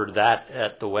 Jesus ordered that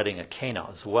at the wedding at Cana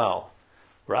as well.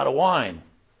 We're out of wine.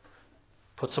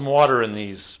 Put some water in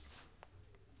these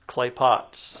clay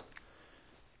pots.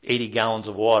 80 gallons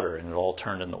of water, and it all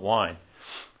turned into wine.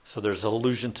 So there's an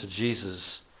allusion to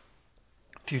Jesus'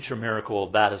 future miracle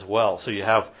of that as well. So you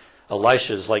have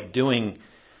Elisha's like doing,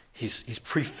 he's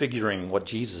prefiguring what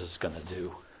Jesus is going to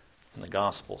do in the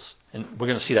Gospels. And we're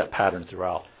going to see that pattern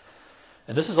throughout.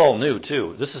 And this is all new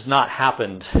too. This has not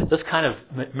happened, this kind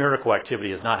of miracle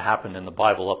activity has not happened in the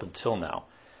Bible up until now.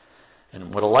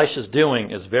 And what Elisha's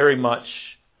doing is very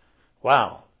much,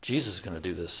 wow, Jesus is going to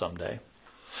do this someday.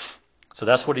 So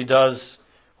that's what he does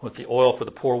with the oil for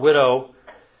the poor widow.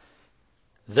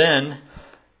 Then,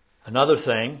 another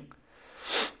thing,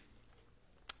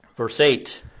 verse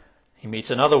 8, he meets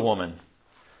another woman.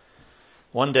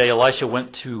 One day Elisha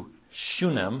went to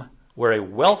Shunem, where a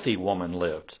wealthy woman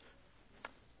lived,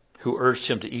 who urged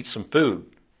him to eat some food,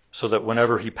 so that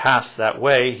whenever he passed that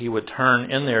way, he would turn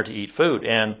in there to eat food.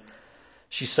 And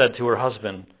she said to her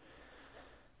husband,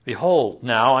 "Behold,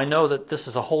 now I know that this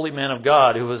is a holy man of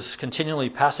God who is continually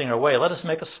passing our way. Let us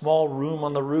make a small room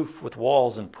on the roof with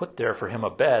walls and put there for him a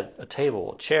bed, a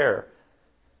table, a chair,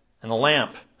 and a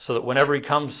lamp, so that whenever he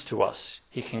comes to us,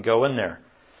 he can go in there."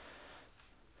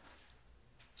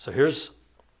 So here's,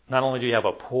 not only do you have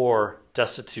a poor,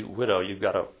 destitute widow, you've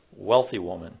got a wealthy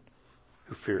woman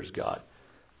who fears God.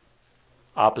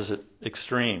 Opposite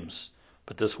extremes.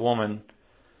 But this woman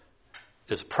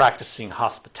is practicing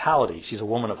hospitality. She's a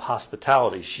woman of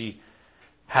hospitality. She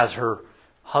has her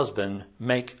husband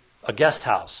make a guest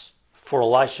house for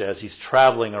Elisha as he's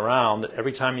traveling around. That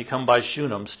every time you come by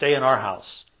Shunem, stay in our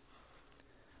house.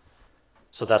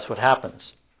 So that's what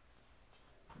happens.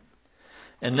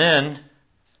 And then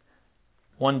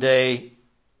one day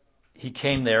he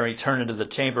came there, he turned into the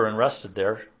chamber and rested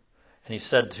there, and he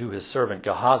said to his servant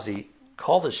Gehazi,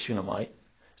 "Call this Shunammite."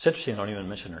 It's interesting, I don't even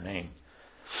mention her name.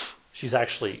 She's a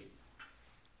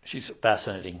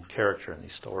fascinating character in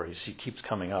these stories. She keeps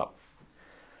coming up.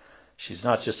 She's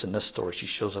not just in this story, she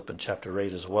shows up in chapter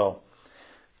 8 as well.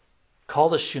 "Call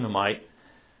the Shunammite."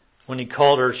 When he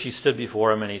called her, she stood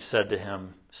before him, and he said to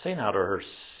him, "Say now to her,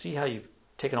 see how you've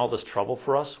taken all this trouble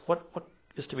for us? What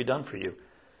is to be done for you?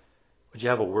 Would you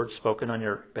have a word spoken on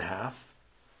your behalf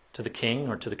to the king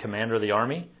or to the commander of the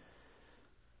army?"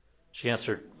 She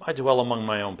answered, "I dwell among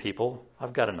my own people.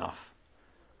 I've got enough."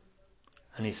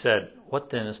 And he said, "What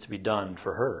then is to be done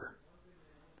for her?"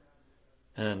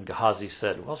 And Gehazi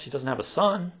said, "Well, she doesn't have a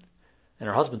son, and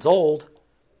her husband's old."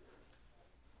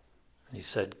 And he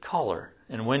said, "Call her."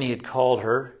 And when he had called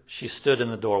her, she stood in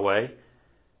the doorway.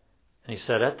 And he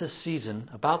said, "At this season,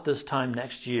 about this time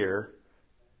next year,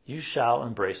 you shall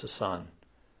embrace a son."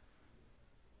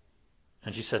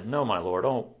 And she said, "No, my lord,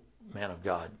 oh man of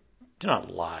God, do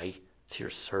not lie to your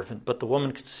servant." But the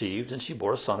woman conceived, and she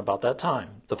bore a son about that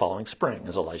time, the following spring,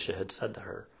 as Elisha had said to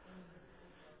her.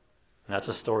 And that's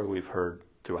a story we've heard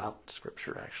throughout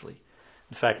Scripture, actually.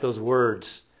 In fact, those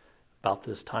words, "about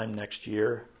this time next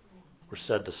year," were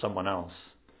said to someone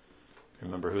else.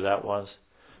 Remember who that was?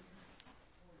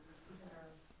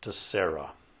 To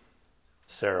Sarah.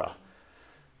 Sarah.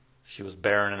 She was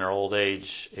barren in her old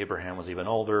age. Abraham was even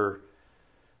older.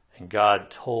 And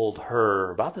God told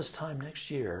her, about this time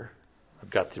next year, I've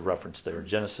got the reference there,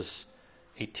 Genesis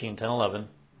 18, 10, 11.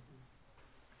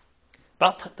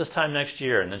 About this time next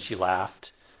year. And then she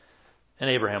laughed. And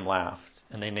Abraham laughed.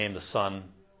 And they named the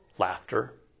son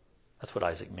Laughter. That's what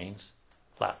Isaac means.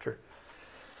 Laughter.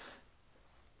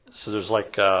 So there's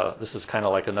this is kind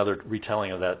of like another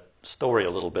retelling of that story a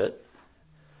little bit.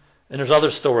 And there's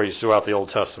other stories throughout the Old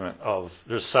Testament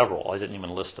there's several. I didn't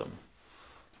even list them.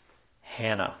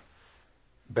 Hannah,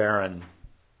 barren,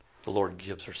 the Lord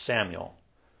gives her Samuel.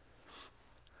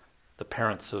 The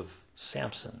parents of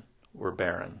Samson were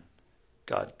barren.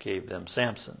 God gave them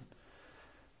Samson.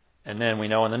 And then we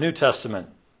know in the New Testament,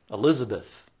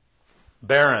 Elizabeth,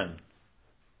 barren.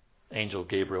 Angel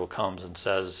Gabriel comes and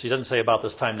says, he doesn't say about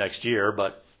this time next year,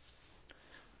 but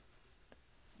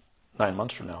 9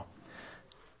 months from now,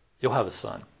 you'll have a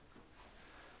son.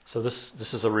 So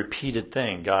this is a repeated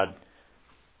thing. God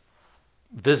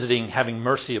visiting, having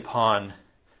mercy upon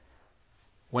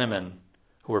women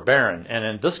who are barren. And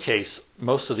in this case,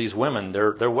 most of these women,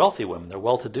 they're wealthy women. They're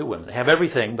well-to-do women. They have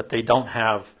everything, but they don't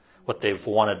have what they've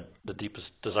wanted, the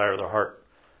deepest desire of their heart,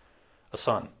 a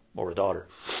son or a daughter.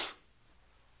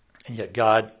 And yet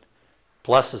God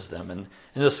blesses them. And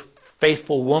this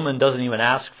faithful woman doesn't even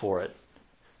ask for it.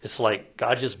 It's like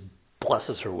God just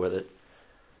blesses her with it.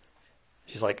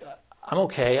 She's like, I'm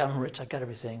okay. I'm rich. I got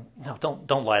everything. No,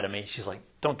 don't lie to me. She's like,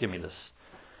 don't give me this.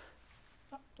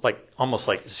 Like, almost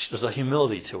like there's a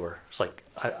humility to her. It's like,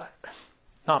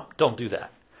 no, don't do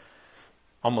that.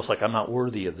 Almost like I'm not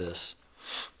worthy of this.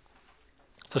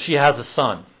 So she has a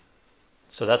son.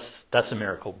 So that's a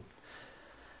miracle.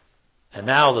 And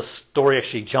now the story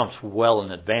actually jumps well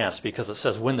in advance because it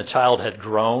says when the child had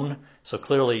grown. So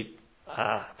clearly,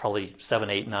 probably 7,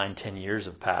 8, 9, 10 years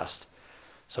have passed.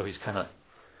 So he's kind of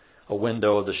a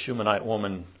window of the Shunammite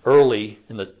woman early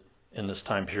in this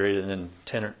time period, and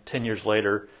then 10 years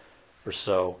later or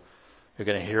so, you're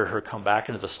going to hear her come back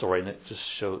into the story, and it's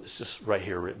just right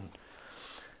here written.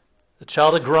 The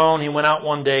child had grown. He went out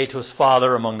one day to his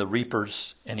father among the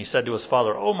reapers, and he said to his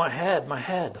father, "Oh, my head, my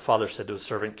head." The father said to his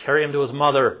servant, "Carry him to his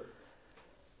mother."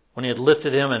 When he had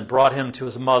lifted him and brought him to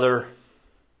his mother,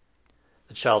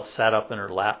 the child sat up in her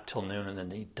lap till noon, and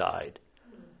then he died.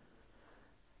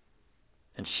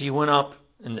 And she went up,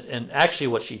 and actually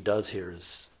what she does here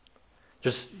is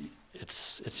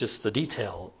it's just the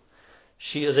detail.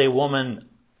 She is a woman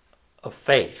of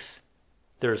faith.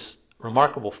 There's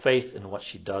remarkable faith in what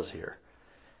she does here.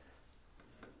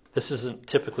 This isn't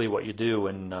typically what you do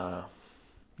when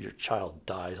your child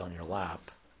dies on your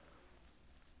lap,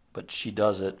 but she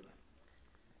does it.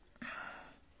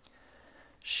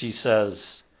 She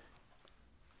says,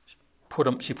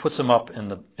 she puts him up in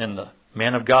the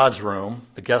man of God's room,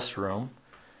 the guest room,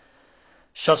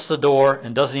 shuts the door,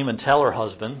 and doesn't even tell her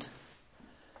husband,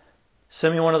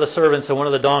 "Send me one of the servants and one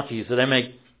of the donkeys, that I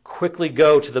may quickly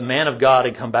go to the man of God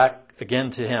and come back again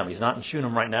to him." He's not in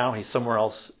Shunem right now. He's somewhere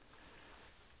else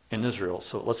in Israel.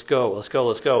 So let's go. She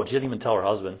didn't even tell her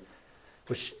husband,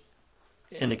 which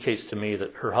indicates to me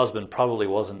that her husband probably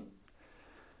wasn't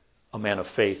a man of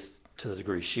faith to the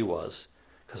degree she was,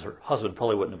 because her husband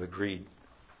probably wouldn't have agreed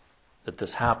that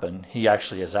this happened. He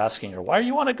actually is asking her, "Why do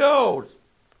you want to go?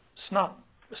 It's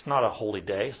not a holy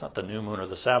day. It's not the new moon or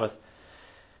the Sabbath."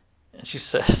 And she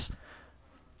says,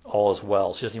 all is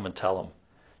well. She doesn't even tell him.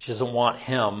 She doesn't want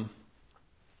him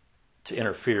to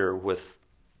interfere with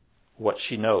what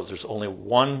she knows. There's only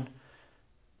one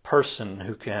person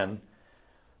who can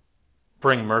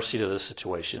bring mercy to this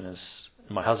situation.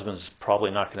 My husband's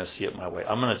probably not going to see it my way.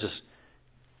 I'm going to just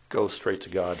go straight to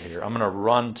God here. I'm going to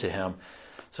run to him.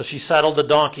 So she saddled the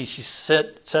donkey. She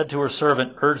said to her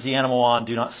servant, "Urge the animal on.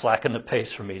 Do not slacken the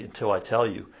pace for me until I tell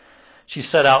you." She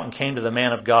set out and came to the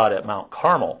man of God at Mount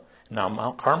Carmel. Now,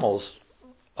 Mount Carmel's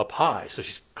up high, so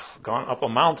she's gone up a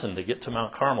mountain to get to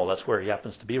Mount Carmel. That's where he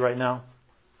happens to be right now.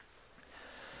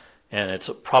 And it's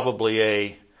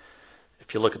probably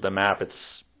if you look at the map,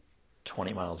 it's a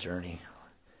 20-mile journey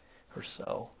or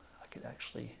so. I could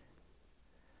actually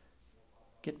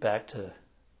get back to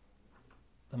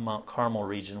the Mount Carmel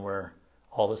region where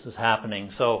all this is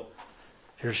happening. So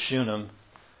here's Shunem,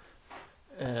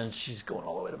 and she's going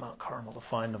all the way to Mount Carmel to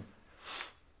find him.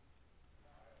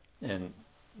 And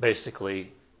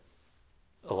basically,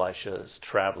 Elisha is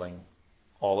traveling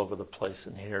all over the place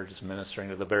in here, just ministering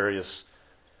to the various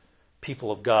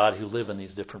people of God who live in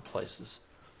these different places.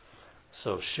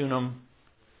 So Shunem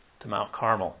to Mount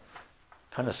Carmel,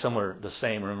 kind of similar, the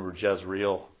same. Remember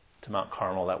Jezreel to Mount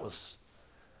Carmel? That was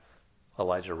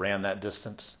Elijah ran that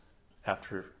distance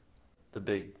after the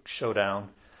big showdown.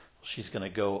 She's going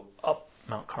to go up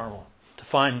Mount Carmel to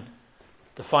find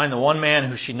the one man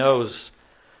who she knows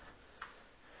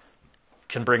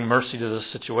can bring mercy to this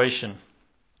situation.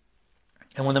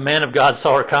 And when the man of God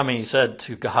saw her coming, he said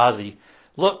to Gehazi,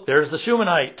 "Look, there's the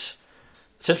Shunammite."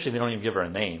 Essentially, they don't even give her a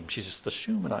name. She's just the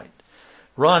Shunammite.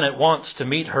 "Run at once to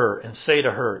meet her and say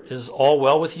to her, 'Is all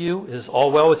well with you? Is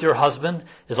all well with your husband?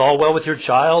 Is all well with your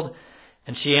child?'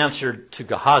 And she answered to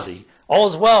Gehazi, 'All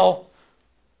is well,'"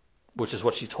 which is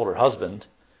what she told her husband.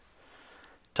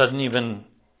 Doesn't even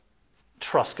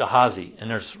trust Gehazi, and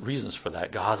there's reasons for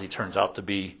that. Gehazi turns out to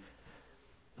be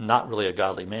not really a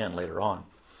godly man later on.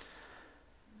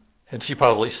 And she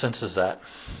probably senses that.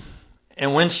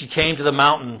 And when she came to the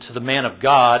mountain to the man of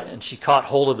God, and she caught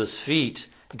hold of his feet,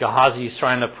 Gehazi is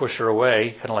trying to push her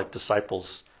away, kind of like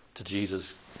disciples to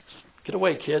Jesus. "Get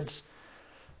away, kids.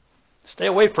 Stay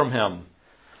away from him."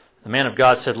 The man of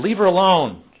God said, "Leave her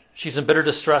alone. She's in bitter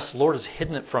distress. The Lord has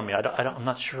hidden it from me. I'm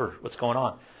not sure what's going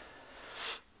on."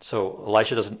 So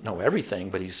Elisha doesn't know everything,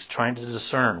 but he's trying to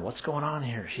discern what's going on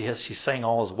here. She's saying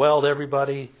all is well to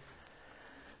everybody.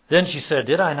 Then she said,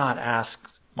 "Did I not ask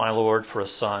my Lord for a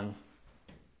son?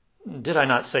 Did I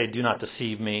not say, 'Do not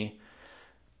deceive me'?"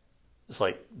 It's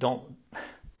like,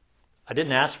 I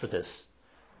didn't ask for this.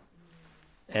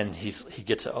 And he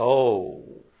gets, now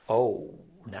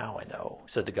I know,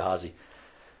 said to Gehazi.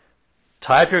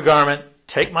 Tie up your garment,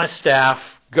 take my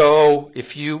staff, go.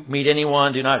 If you meet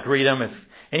anyone, do not greet him. If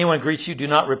anyone greets you, do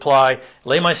not reply.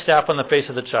 Lay my staff on the face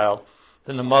of the child.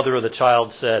 Then the mother of the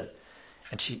child said,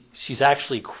 and she's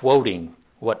actually quoting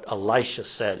what Elisha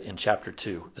said in chapter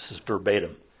 2. This is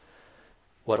verbatim.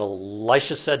 What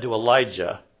Elisha said to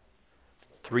Elijah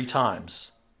 3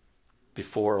 times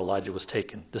before Elijah was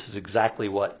taken. This is exactly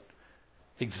what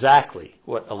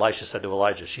Elisha said to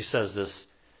Elijah. She says this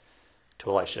to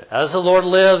Elisha. As the Lord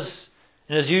lives,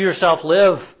 and as you yourself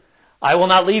live, I will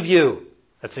not leave you.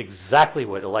 That's exactly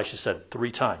what Elisha said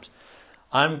 3 times.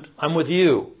 I'm with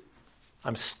you.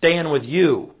 I'm staying with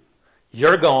you.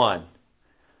 You're going.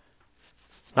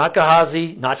 Not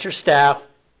Gehazi, not your staff.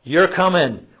 You're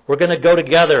coming. We're going to go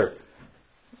together.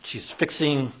 She's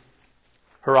fixing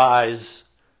her eyes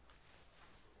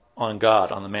on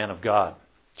God, on the man of God,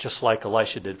 just like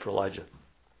Elisha did for Elijah.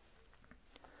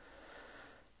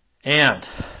 And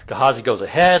Gehazi goes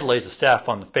ahead, lays the staff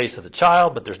on the face of the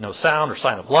child, but there's no sound or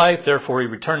sign of life. Therefore he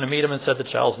returned to meet him and said, the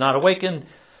child's not awakened.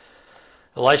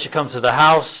 Elisha comes to the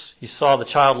house. He saw the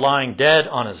child lying dead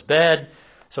on his bed.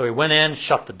 So he went in,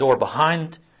 shut the door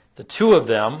behind the 2 of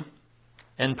them,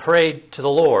 and prayed to the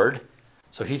Lord.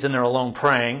 So he's in there alone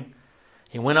praying.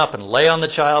 He went up and lay on the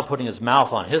child, putting his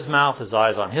mouth on his mouth, his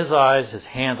eyes on his eyes, his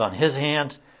hands on his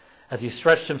hands. As he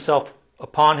stretched himself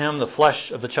upon him, the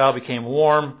flesh of the child became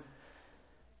warm.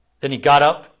 Then he got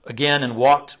up again and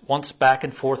walked once back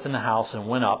and forth in the house and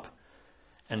went up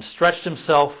and stretched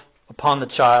himself upon the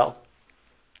child,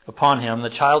 upon him. The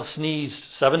child sneezed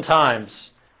 7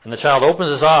 times, and the child opened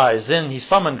his eyes. Then he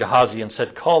summoned Gehazi and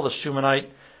said, call the Shunammite.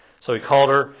 So he called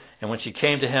her, and when she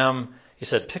came to him, he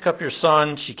said, pick up your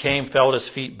son. She came, fell at his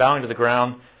feet, bowing to the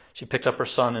ground. She picked up her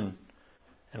son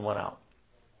and went out.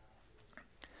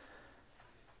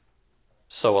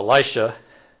 So Elijah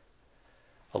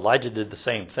did the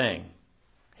same thing.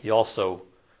 He also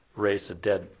raised a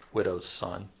dead widow's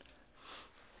son.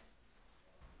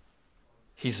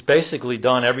 He's basically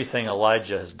done everything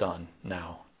Elijah has done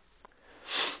now.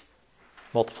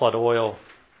 Multiplied oil,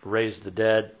 raised the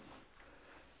dead.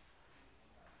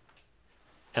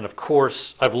 And of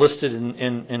course, I've listed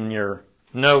in your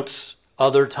notes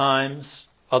other times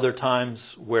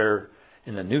where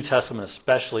in the New Testament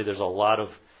especially, there's a lot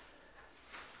of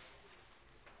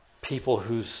people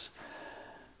who's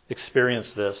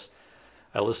experienced this.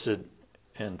 I listed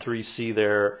in 3C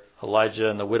there, Elijah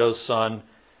and the widow's son.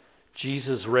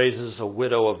 Jesus raises a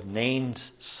widow of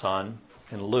Nain's son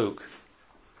in Luke.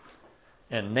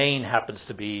 And Nain happens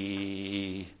to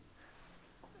be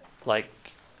like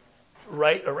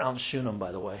right around Shunem,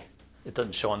 by the way. It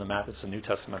doesn't show on the map. It's a New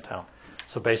Testament town.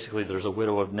 So basically there's a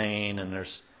widow of Nain, and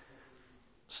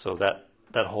so that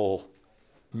whole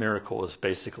miracle is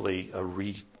basically a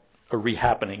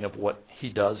rehappening of what he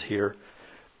does here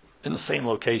in the same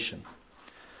location.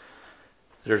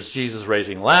 There's Jesus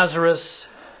raising Lazarus.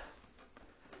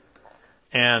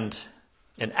 And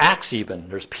in Acts even,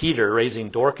 there's Peter raising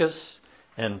Dorcas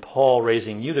and Paul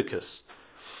raising Eutychus.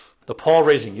 The Paul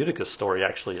raising Eutychus story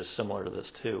actually is similar to this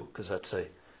too, because that's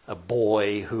a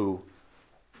boy who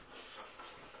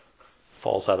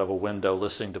falls out of a window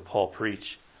listening to Paul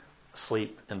preach,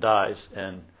 asleep, and dies.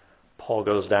 And Paul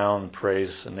goes down and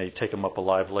prays, and they take him up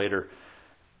alive later.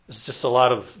 It's just a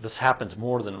lot of this happens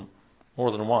more than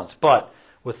once. But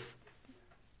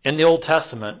in the Old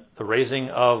Testament, the raising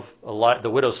of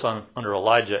the widow's son under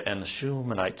Elijah and the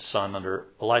Shunammite's son under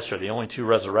Elisha are the only 2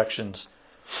 resurrections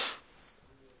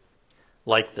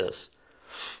like this.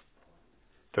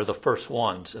 They're the first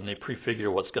ones, and they prefigure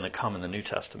what's going to come in the New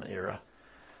Testament era.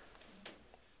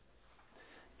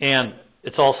 And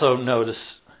it's also,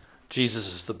 notice, Jesus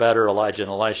is the better Elijah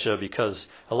and Elisha, because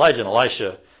Elijah and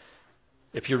Elisha,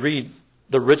 if you read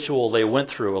the ritual they went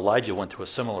through, Elijah went through a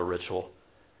similar ritual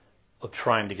of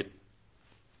trying to get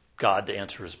God to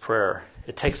answer his prayer.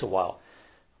 It takes a while.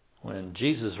 When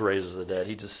Jesus raises the dead,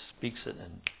 he just speaks it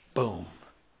and boom.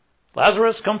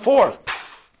 Lazarus, come forth.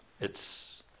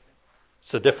 It's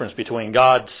the difference between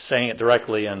God saying it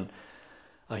directly and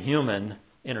a human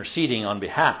interceding on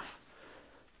behalf.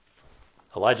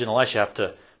 Elijah and Elisha have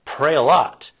to pray a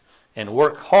lot and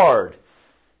work hard.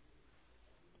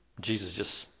 Jesus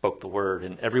just spoke the word,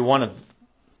 and every one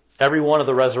of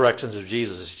the resurrections of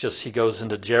Jesus is just he goes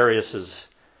into Jairus'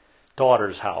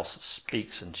 daughter's house,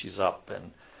 speaks, and she's up.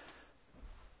 And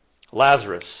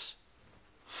Lazarus.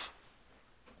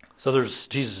 So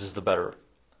Jesus is the better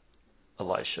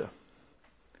Elisha.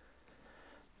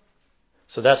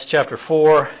 So that's chapter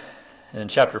 4. And in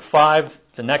chapter 5,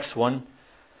 the next one,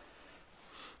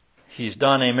 he's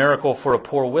done a miracle for a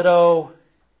poor widow.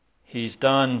 He's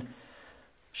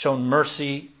shown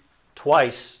mercy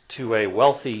twice to a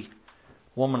wealthy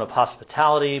woman of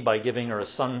hospitality by giving her a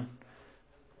son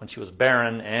when she was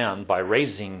barren and by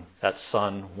raising that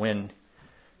son when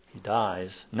he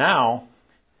dies. Now,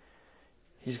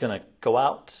 he's going to go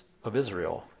out of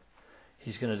Israel.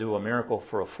 He's going to do a miracle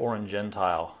for a foreign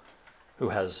Gentile who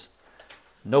has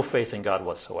no faith in God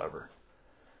whatsoever.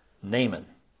 Naaman,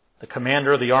 the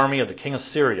commander of the army of the king of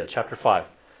Syria, chapter 5,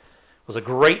 was a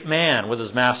great man with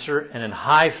his master and in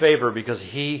high favor because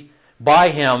by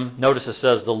him, notice it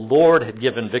says, the Lord had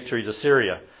given victory to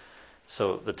Syria.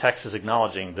 So the text is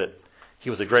acknowledging that he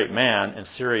was a great man and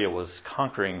Syria was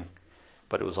conquering,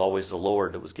 but it was always the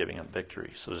Lord that was giving him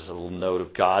victory. So there's a little note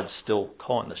of God still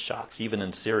calling the shots, even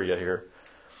in Syria here.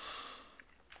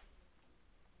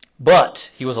 But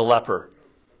he was a leper.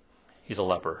 He's a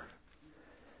leper.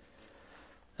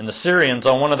 And the Syrians,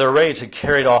 on one of their raids, had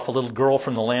carried off a little girl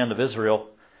from the land of Israel,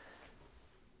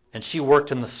 and she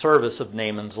worked in the service of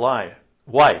Naaman's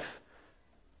wife.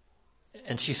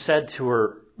 And she said to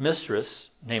her mistress,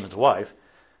 Naaman's wife,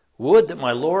 "Would that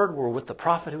my Lord were with the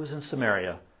prophet who was in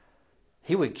Samaria.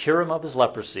 He would cure him of his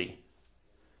leprosy."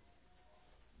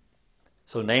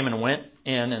 So Naaman went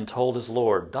in and told his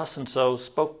Lord, "Thus and so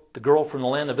spoke the girl from the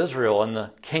land of Israel." And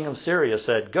the king of Syria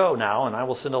said, "Go now, and I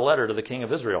will send a letter to the king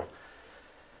of Israel."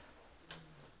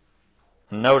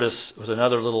 And notice, it was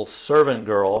another little servant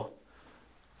girl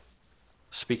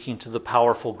speaking to the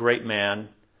powerful great man.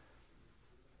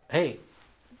 Hey,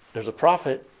 there's a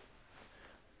prophet.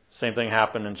 Same thing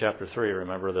happened in chapter 3.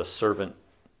 Remember, the servant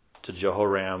to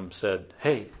Jehoram said,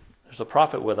 "Hey, there's a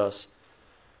prophet with us."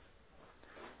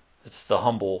 It's the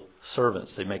humble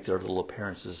servants. They make their little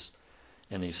appearances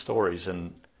in these stories,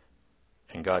 and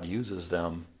God uses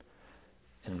them.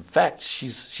 In fact,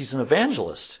 she's an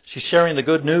evangelist. She's sharing the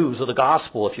good news of the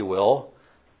gospel, if you will,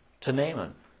 to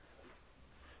Naaman.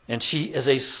 And she is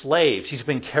a slave. She's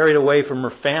been carried away from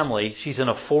her family. She's in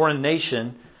a foreign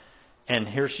nation, and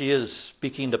here she is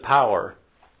speaking to power.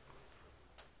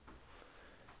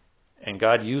 And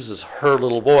God uses her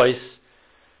little voice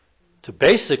to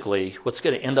basically, what's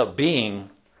going to end up being,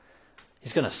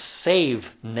 he's going to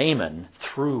save Naaman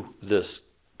through this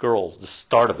girl. The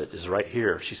start of it is right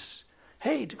here. She's,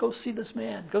 "Hey, go see this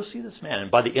man. Go see this man." And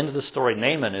by the end of the story,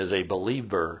 Naaman is a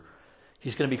believer.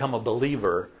 He's going to become a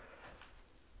believer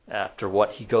after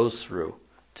what he goes through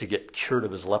to get cured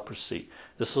of his leprosy.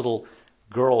 This little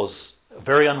girl is a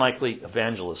very unlikely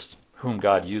evangelist whom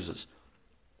God uses.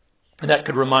 And that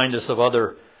could remind us of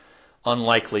other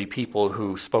unlikely people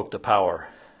who spoke to power,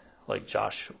 like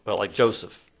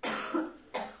Joseph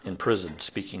in prison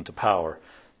speaking to power.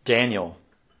 Daniel,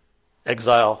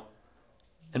 exile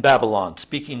in Babylon,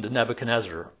 speaking to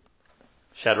Nebuchadnezzar.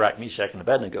 Shadrach, Meshach, and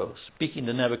Abednego, speaking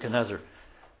to Nebuchadnezzar.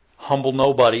 Humble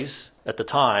nobodies at the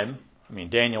time. I mean,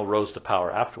 Daniel rose to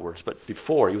power afterwards, but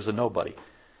before he was a nobody.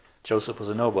 Joseph was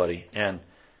a nobody. And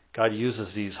God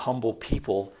uses these humble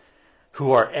people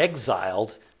who are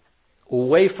exiled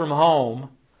away from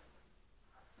home,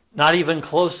 not even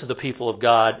close to the people of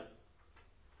God.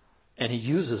 And he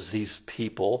uses these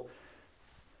people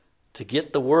to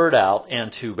get the word out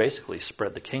and to basically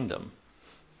spread the kingdom.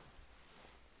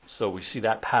 So we see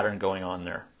that pattern going on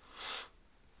there.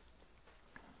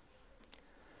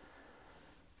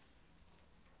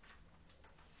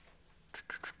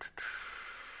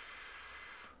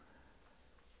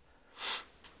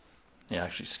 Yeah, I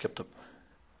actually skipped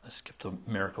a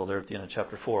miracle there at the end of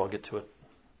chapter 4. I'll get to it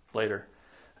later.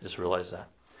 I just realized that.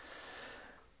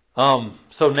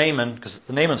 So Naaman, because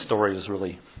the Naaman story is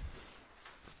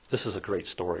this is a great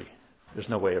story. There's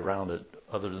no way around it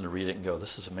other than to read it and go,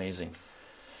 this is amazing.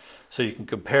 So you can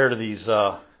compare to these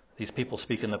people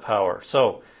speaking the power.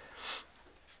 So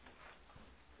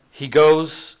he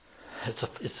goes.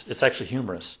 It's actually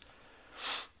humorous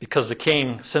because the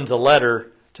king sends a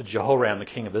letter to Jehoram, the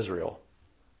king of Israel.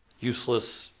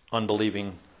 Useless,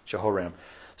 unbelieving Jehoram.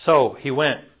 So he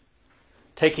went,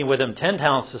 taking with him 10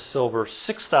 talents of silver,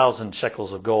 6,000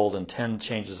 shekels of gold, and 10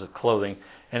 changes of clothing.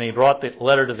 And he brought the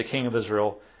letter to the king of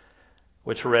Israel,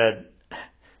 which read,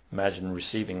 imagine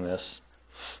receiving this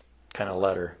kind of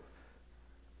letter.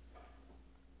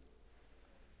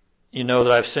 "You know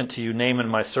that I've sent to you Naaman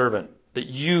my servant, that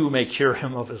you may cure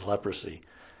him of his leprosy,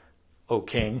 O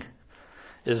king."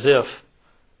 As if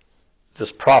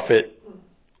this prophet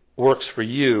works for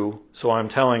you, so I'm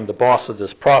telling the boss of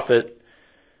this prophet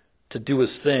to do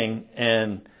his thing,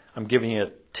 and I'm giving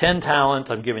you 10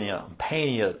 talents, I'm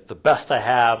paying you the best I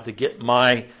have to get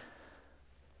my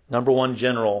number one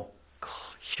general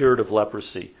cured of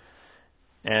leprosy.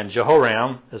 And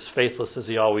Jehoram, as faithless as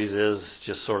he always is,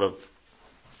 just sort of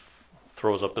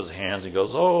throws up his hands and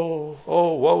goes, oh,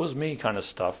 woe is me kind of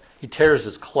stuff. He tears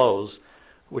his clothes,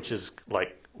 which is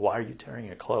like, why are you tearing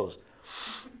your clothes?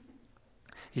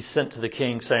 He's sent to the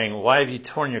king saying, why have you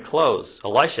torn your clothes?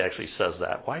 Elisha actually says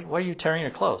that. Why are you tearing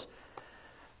your clothes?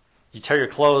 You tear your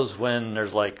clothes when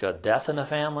there's like a death in the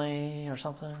family or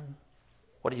something?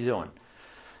 What are you doing?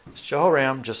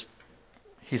 Jehoram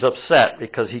he's upset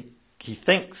because he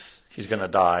thinks he's going to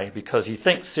die, because he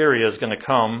thinks Syria is going to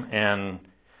come and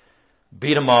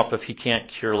beat him up if he can't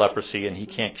cure leprosy, and he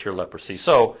can't cure leprosy.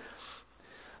 So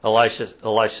Elisha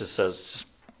says, just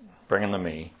bring him to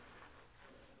me.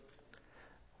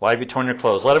 Why have you torn your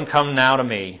clothes? Let him come now to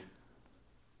me.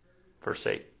 Verse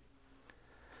 8.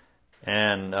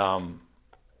 And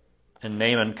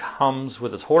Naaman comes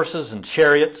with his horses and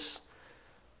chariots.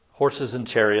 Horses and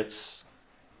chariots.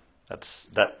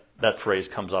 That phrase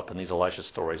comes up in these Elisha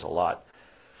stories a lot.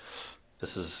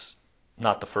 This is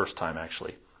not the first time,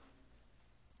 actually.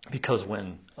 Because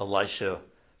when Elisha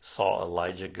saw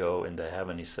Elijah go into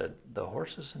heaven, he said, the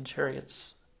horses and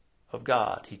chariots of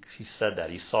God. He said that.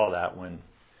 He saw that when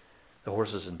the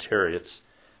horses and chariots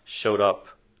showed up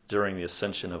during the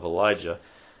ascension of Elijah.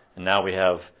 And now we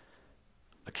have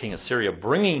a king of Syria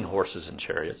bringing horses and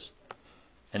chariots.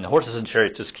 And the horses and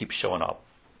chariots just keep showing up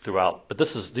throughout. But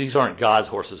these aren't God's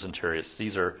horses and chariots.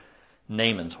 These are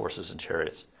Naaman's horses and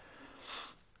chariots.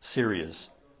 Syria's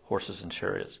horses and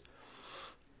chariots.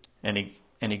 And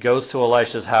he goes to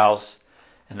Elisha's house,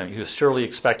 and he was surely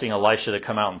expecting Elisha to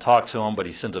come out and talk to him, but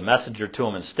he sends a messenger to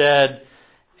him instead.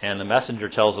 And the messenger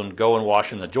tells him, go and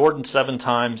wash in the Jordan 7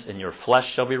 times, and your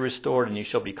flesh shall be restored, and you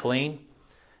shall be clean.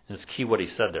 And it's key what he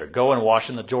said there. Go and wash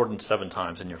in the Jordan 7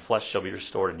 times, and your flesh shall be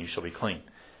restored, and you shall be clean.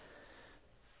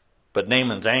 But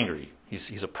Naaman's angry.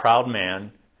 He's a proud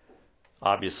man.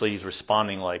 Obviously, he's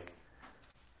responding like,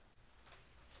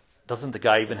 doesn't the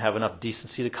guy even have enough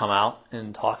decency to come out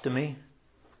and talk to me?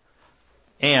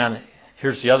 And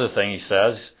here's the other thing he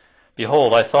says.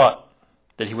 Behold, I thought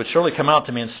that he would surely come out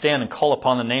to me and stand and call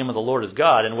upon the name of the Lord his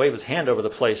God and wave his hand over the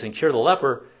place and cure the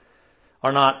leper.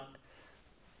 Are not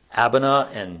Abana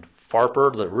and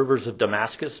Pharpar, the rivers of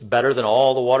Damascus, better than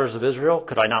all the waters of Israel?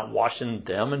 Could I not wash in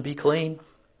them and be clean?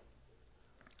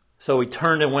 So he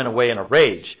turned and went away in a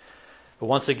rage. But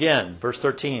once again, verse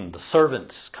 13, the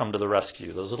servants come to the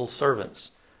rescue. Those little servants,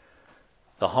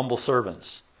 the humble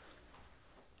servants,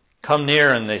 come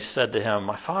near, and they said to him,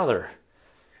 my father,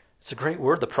 it's a great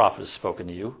word the prophet has spoken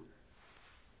to you.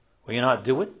 Will you not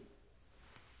do it?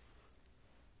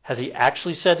 Has he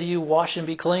actually said to you, wash and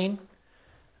be clean?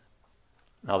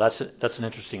 Now that's an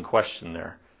interesting question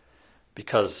there,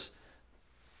 because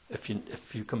if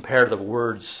you compare the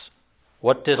words,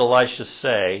 what did Elisha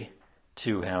say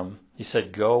to him? He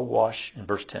said, go wash, in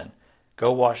verse 10,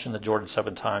 go wash in the Jordan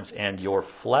 7 times, and your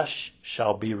flesh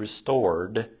shall be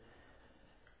restored,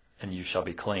 and you shall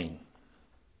be clean.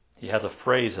 He has a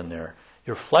phrase in there.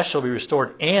 Your flesh shall be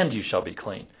restored, and you shall be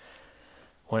clean.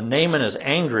 When Naaman is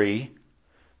angry,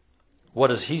 what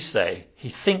does he say? He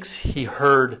thinks he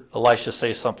heard Elisha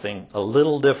say something a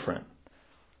little different.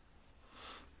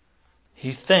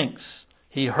 He thinks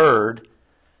he heard,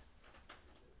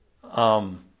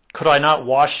 could I not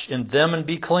wash in them and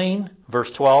be clean? Verse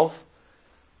 12,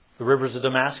 the rivers of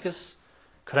Damascus.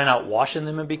 Could I not wash in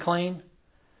them and be clean?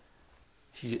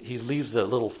 He leaves the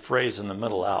little phrase in the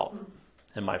middle out,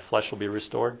 and my flesh will be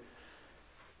restored.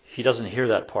 He doesn't hear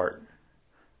that part.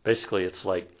 Basically, it's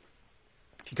like,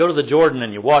 if you go to the Jordan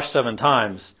and you wash 7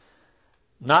 times,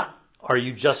 not are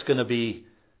you just going to be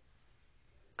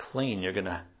clean, you're going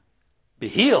to be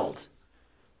healed.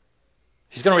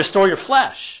 He's going to restore your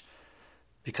flesh.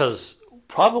 Because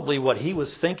probably what he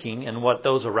was thinking and what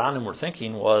those around him were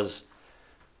thinking was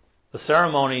the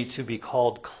ceremony to be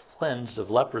called cleansed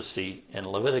of leprosy in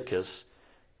Leviticus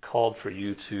called for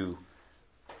you to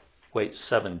wait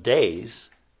 7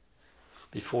 days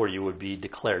before you would be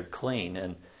declared clean.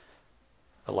 And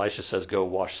Elisha says, go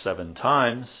wash 7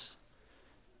 times,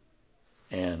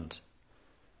 and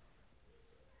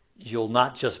you'll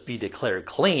not just be declared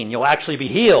clean, you'll actually be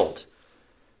healed.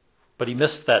 But he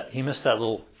missed that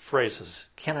little phrase. Says,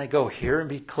 can I go here and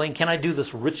be clean? Can I do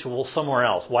this ritual somewhere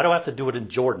else? Why do I have to do it in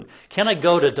Jordan? Can I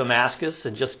go to Damascus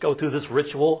and just go through this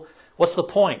ritual? What's the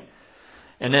point?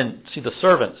 And then, see, the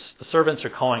servants are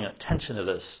calling attention to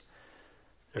this.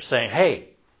 They're saying, hey,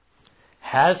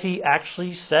 has he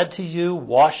actually said to you,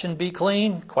 wash and be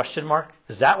clean? Question mark.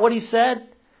 Is that what he said?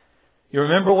 You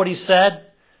remember what he said?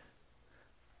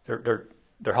 They're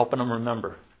helping them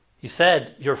remember. He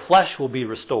said, your flesh will be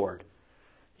restored.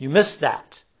 You missed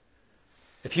that.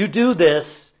 If you do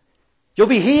this, you'll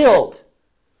be healed.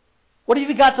 What have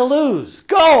you got to lose?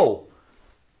 Go!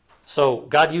 So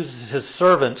God uses his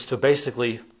servants to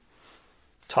basically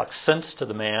talk sense to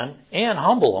the man and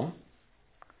humble him.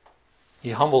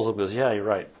 He humbles him and goes, yeah, you're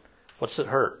right. What's it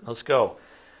hurt? Let's go.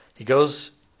 He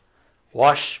goes,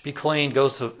 wash, be clean,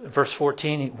 goes to verse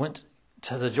 14. He went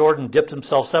to the Jordan, dipped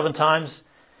himself 7 times,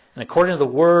 and according to the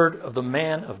word of the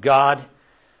man of God,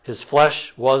 his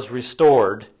flesh was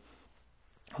restored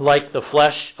like the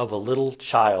flesh of a little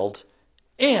child,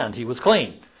 and he was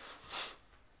clean.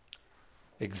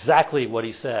 Exactly what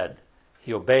he said.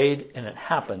 He obeyed, and it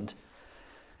happened.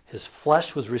 His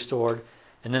flesh was restored,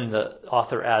 and then the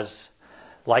author adds,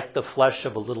 like the flesh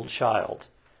of a little child.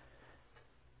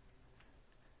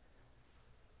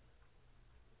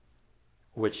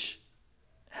 Which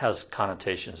has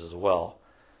connotations as well.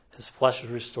 His flesh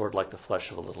was restored like the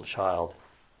flesh of a little child.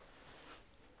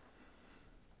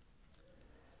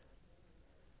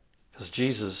 Because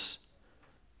Jesus,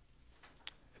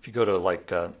 if you go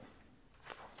to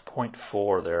point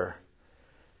 4 there,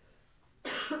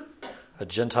 a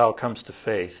Gentile comes to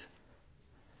faith.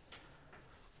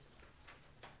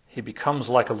 He becomes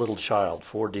like a little child,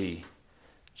 4D.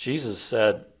 Jesus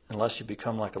said, unless you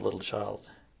become like a little child,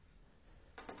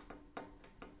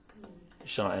 you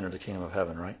shall not enter the kingdom of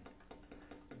heaven, right?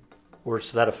 Words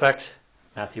to that effect,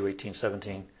 Matthew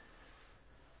 18:17.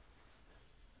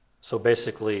 So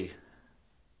basically,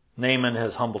 Naaman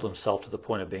has humbled himself to the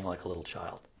point of being like a little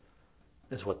child,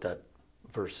 is what that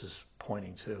verse is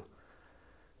pointing to.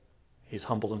 He's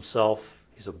humbled himself,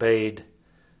 he's obeyed,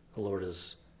 the Lord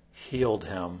has healed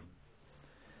him.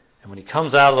 And when he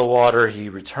comes out of the water, he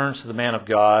returns to the man of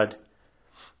God.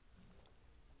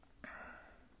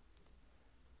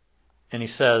 And he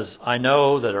says, I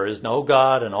know that there is no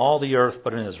God in all the earth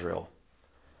but in Israel.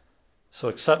 So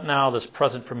accept now this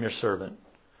present from your servant.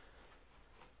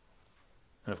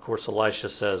 And of course Elisha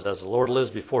says, as the Lord lives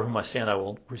before whom I stand, I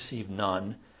will receive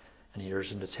none. And he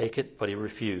urged him to take it, but he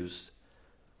refused.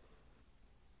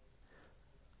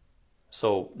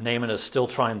 So Naaman is still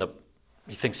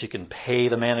he thinks he can pay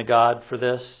the man of God for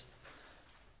this.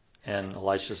 And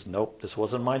Elisha's, nope, this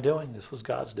wasn't my doing. This was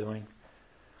God's doing.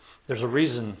 There's a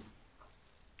reason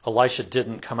Elisha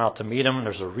didn't come out to meet him.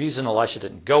 There's a reason Elisha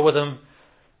didn't go with him.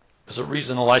 There's a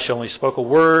reason Elisha only spoke a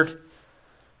word.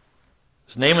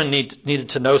 Because Naaman needed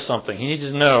to know something. He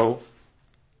needed to know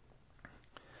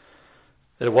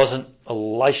that it wasn't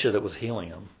Elisha that was healing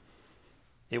him.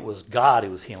 It was God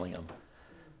who was healing him.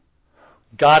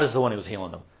 God is the one who was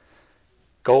healing him.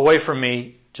 Go away from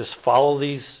me. Just follow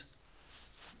these.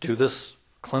 Do this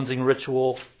cleansing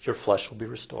ritual. Your flesh will be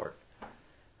restored.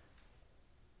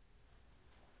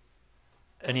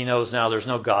 And he knows now there's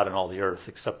no God in all the earth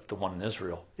except the one in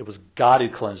Israel. It was God who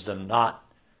cleansed him, not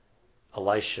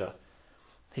Elisha.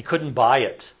 He couldn't buy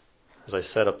it. As I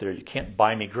said up there, you can't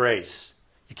buy me grace.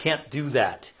 You can't do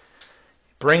that.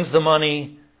 He brings the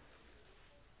money.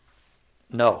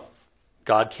 No,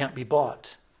 God can't be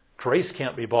bought. Grace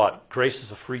can't be bought. Grace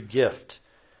is a free gift.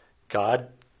 God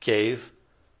gave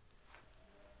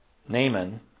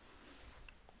Naaman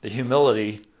the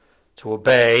humility to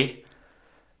obey,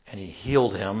 and he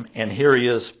healed him. And here he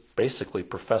is basically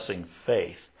professing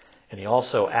faith. And he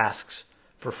also asks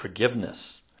for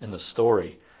forgiveness in the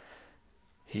story.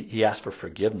 He asked for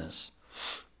forgiveness.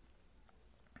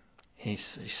 He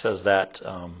says that,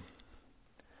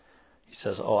 he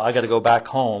says, oh, I got to go back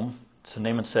home. So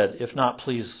Naaman said, if not,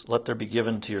 please let there be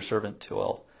given to your servant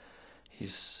Tuel.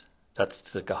 That's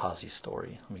the Gehazi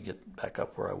story. Let me get back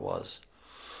up where I was.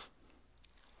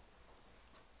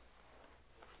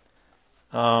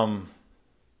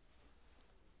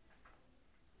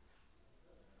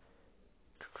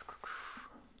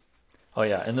 Oh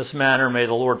yeah, in this manner may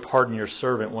the Lord pardon your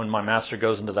servant when my master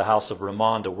goes into the house of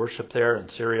Rimmon to worship there in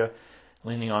Syria,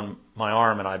 leaning on my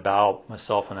arm, and I bow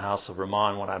myself in the house of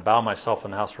Rimmon. When I bow myself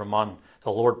in the house of Rimmon,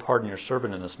 the Lord pardon your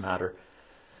servant in this matter.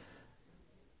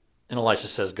 And Elisha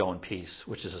says, go in peace,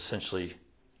 which is essentially,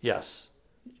 yes.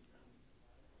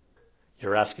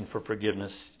 You're asking for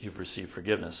forgiveness, you've received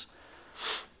forgiveness.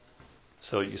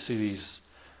 So you see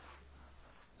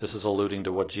this is alluding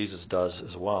to what Jesus does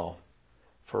as well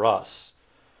for us.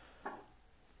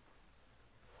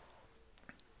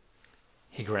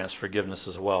 He grants forgiveness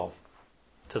as well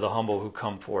to the humble who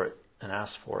come for it and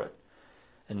ask for it.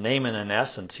 And Naaman, in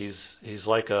essence, he's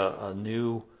like a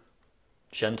new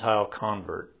Gentile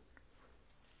convert.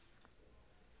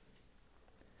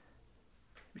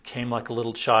 Became like a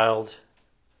little child.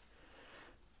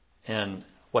 And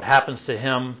what happens to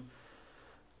him,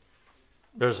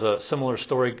 there's a similar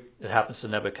story that happens to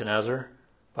Nebuchadnezzar,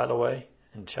 by the way,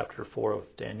 in chapter 4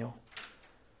 of Daniel.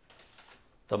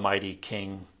 The mighty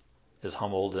king is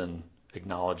humbled and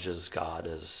acknowledges God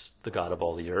as the God of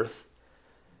all the earth.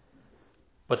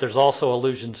 But there's also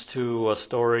allusions to a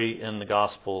story in the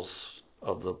Gospels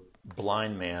of the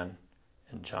blind man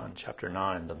in John chapter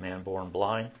 9, the man born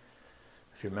blind.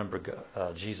 If you remember,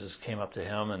 Jesus came up to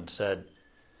him and said,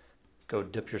 "Go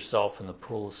dip yourself in the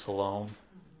pool of Siloam."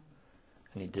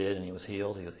 And he did, and he was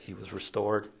healed. He was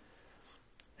restored.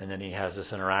 And then he has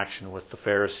this interaction with the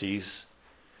Pharisees,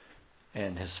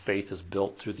 and his faith is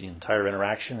built through the entire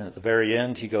interaction. And at the very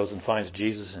end, he goes and finds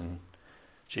Jesus, and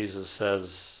Jesus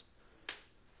says,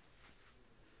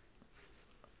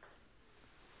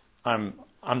 I'm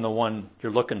the one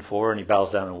you're looking for, and he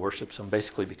bows down and worships him,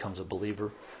 basically becomes a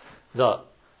believer.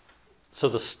 So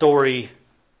this story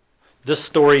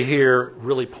here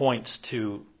really points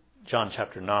to John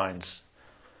chapter 9's.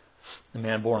 The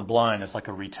man born blind is like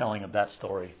a retelling of that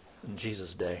story in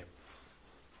Jesus' day.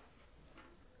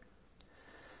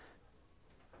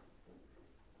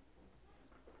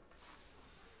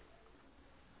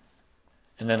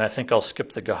 And then I think I'll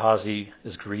skip the Gehazi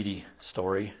is greedy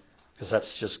story, because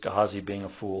that's just Gehazi being a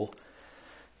fool.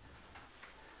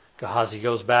 Gehazi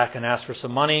goes back and asks for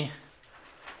some money.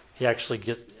 He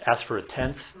actually asks for a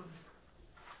tenth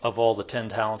of all the 10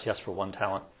 talents. He asks for 1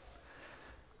 talent.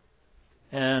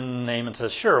 And Naaman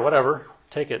says, "Sure, whatever,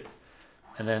 take it."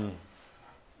 And then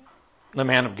the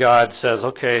man of God says,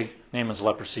 "Okay, Naaman's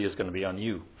leprosy is going to be on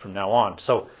you from now on."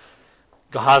 So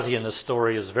Gehazi in this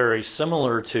story is very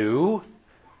similar to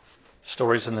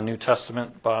stories in the New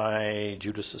Testament by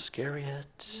Judas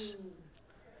Iscariot,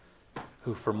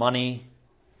 who for money,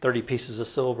 30 pieces of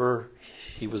silver,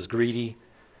 he was greedy.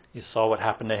 You saw what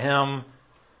happened to him.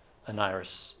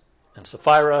 Ananias and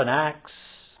Sapphira and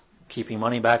Acts, keeping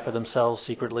money back for themselves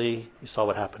secretly. You saw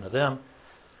what happened to them.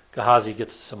 Gehazi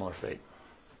gets a similar fate.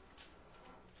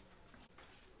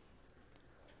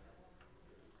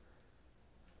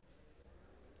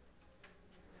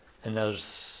 And there's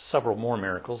several more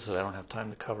miracles that I don't have time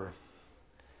to cover.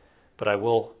 But I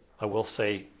will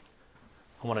say,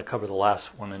 I want to cover the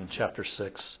last one in chapter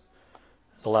 6.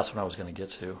 The last one I was going to get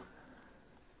to.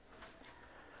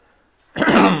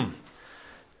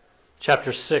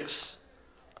 Chapter 6,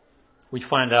 we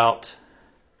find out,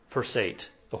 verse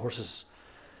 8, the horses,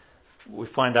 we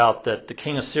find out that the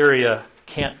king of Syria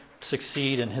can't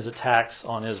succeed in his attacks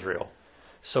on Israel.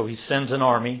 So he sends an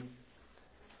army.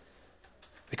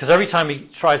 Because every time he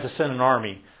tries to send an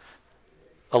army,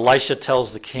 Elisha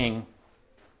tells the king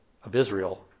of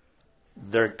Israel,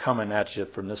 they're coming at you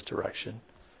from this direction.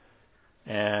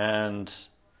 And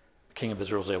the king of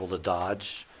Israel is able to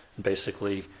dodge. And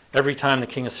basically, every time the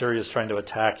king of Syria is trying to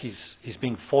attack, he's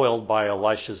being foiled by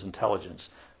Elisha's intelligence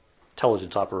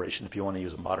operation, if you want to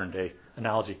use a modern day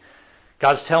analogy.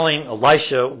 God's telling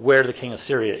Elisha where the king of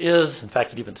Syria is. In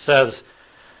fact, it even says,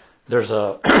 there's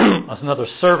another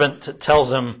servant that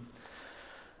tells him,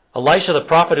 Elisha the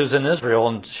prophet who's in Israel,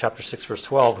 in chapter 6, verse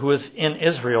 12, who is in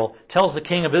Israel, tells the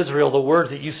king of Israel the words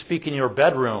that you speak in your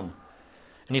bedroom.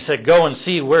 And he said, go and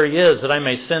see where he is, that I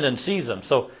may send and seize him.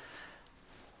 So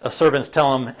a servant's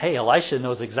telling him, hey, Elisha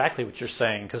knows exactly what you're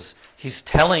saying, because he's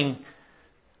telling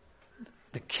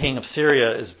the king of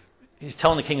Syria, he's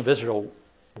telling the king of Israel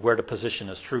where to position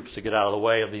his troops to get out of the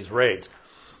way of these raids.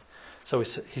 So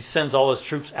he sends all his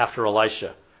troops after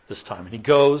Elisha this time. And he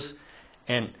goes,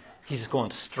 and he's going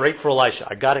straight for Elisha.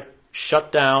 I got to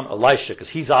shut down Elisha, because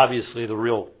he's obviously the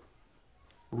real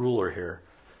ruler here.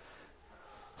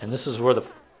 And this is where the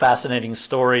fascinating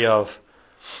story of,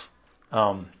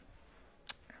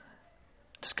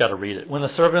 just got to read it. When the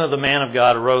servant of the man of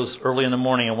God arose early in the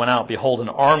morning and went out, behold, an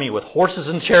army with horses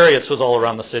and chariots was all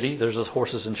around the city. There's the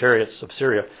horses and chariots of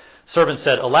Syria. The servant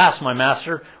said, alas, my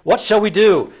master, what shall we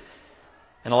do?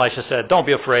 And Elisha said, don't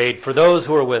be afraid, for those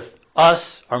who are with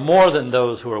us are more than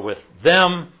those who are with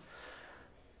them.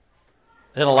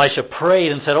 Then Elisha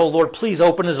prayed and said, oh Lord, please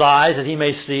open his eyes that he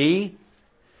may see.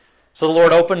 So the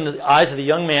Lord opened the eyes of the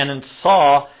young man and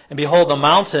saw, and behold, the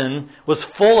mountain was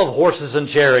full of horses and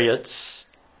chariots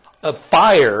of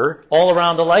fire all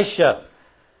around Elisha.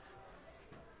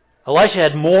 Elisha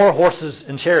had more horses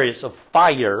and chariots of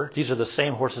fire. These are the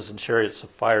same horses and chariots of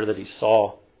fire that he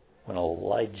saw when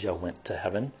Elijah went to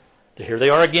heaven. Here they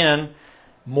are again.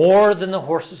 More than the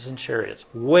horses and chariots.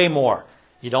 Way more.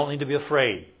 You don't need to be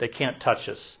afraid. They can't touch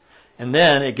us. And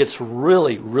then it gets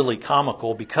really, really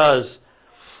comical, because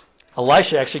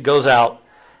Elisha actually goes out.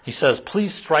 He says,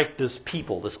 please strike this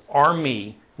people, this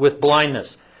army, with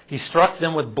blindness. He struck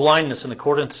them with blindness in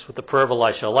accordance with the prayer of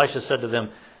Elisha. Elisha said to them,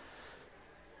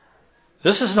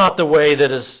 This is not the way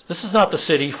this is not the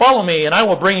city. Follow me, and I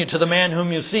will bring you to the man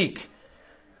whom you seek.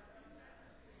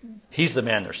 He's the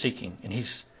man they're seeking, and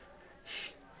he's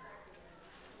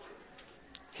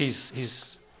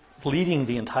leading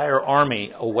the entire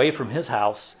army away from his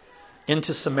house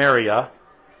into Samaria.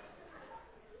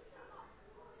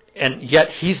 And yet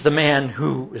he's the man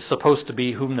who is supposed to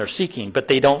be whom they're seeking, but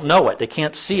they don't know it. They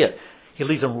can't see it. He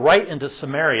leads them right into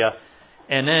Samaria,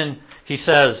 and then he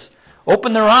says,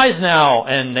 open their eyes now.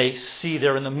 And they see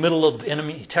they're in the middle of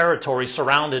enemy territory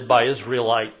surrounded by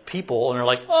Israelite people, and they're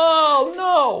like, oh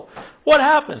no, what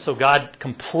happened? So God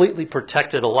completely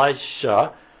protected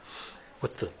Elisha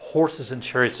with the horses and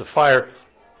chariots of fire.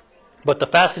 But the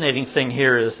fascinating thing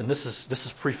here is, and this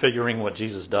is prefiguring what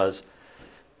Jesus does,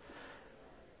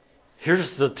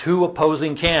 here's the two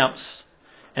opposing camps,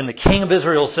 and the king of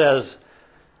Israel says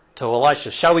to Elisha,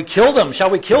 shall we kill them?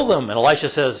 Shall we kill them? And Elisha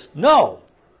says, no.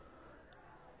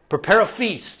 Prepare a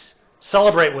feast.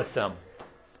 Celebrate with them.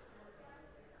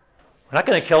 We're not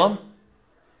going to kill them.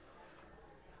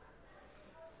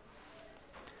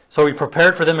 So he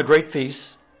prepared for them a great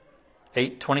feast,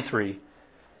 8:23.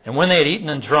 And when they had eaten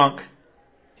and drunk,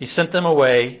 he sent them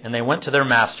away, and they went to their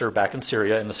master back in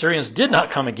Syria. And the Syrians did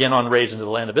not come again on raids into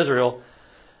the land of Israel.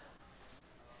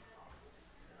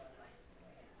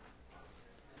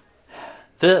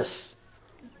 This,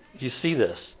 you see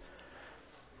this.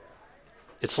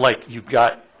 It's like you've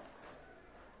got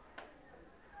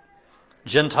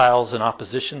Gentiles in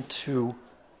opposition to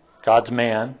God's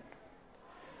man.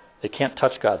 They can't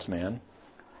touch God's man.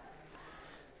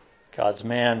 God's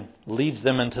man leads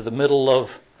them into the middle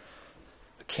of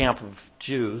a camp of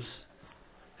Jews.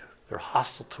 They're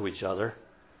hostile to each other.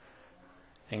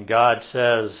 And God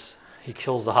says he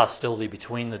kills the hostility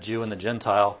between the Jew and the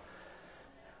Gentile.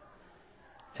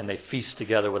 And they feast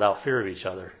together without fear of each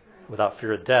other, without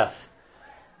fear of death.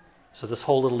 So this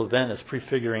whole little event is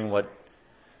prefiguring what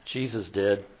Jesus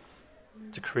did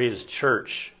to create his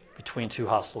church between two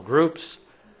hostile groups.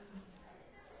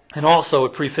 And also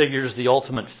it prefigures the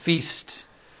ultimate feast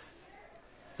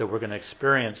that we're going to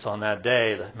experience on that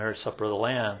day, the marriage supper of the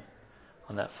Lamb,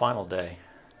 on that final day.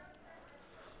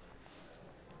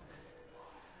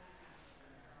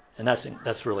 And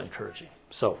that's really encouraging.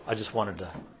 So I just wanted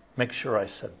to make sure I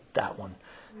said that one.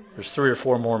 There's 3 or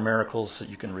 4 more miracles that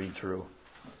you can read through.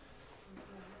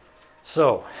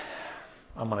 So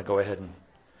I'm going to go ahead and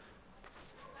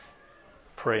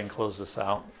pray and close this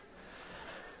out.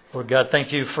 Lord God,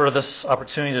 thank you for this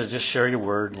opportunity to just share your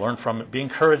word, learn from it, be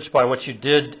encouraged by what you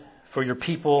did for your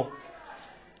people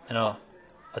in a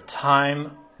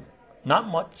time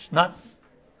not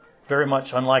very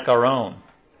much unlike our own,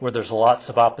 where there's lots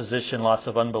of opposition, lots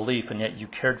of unbelief, and yet you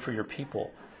cared for your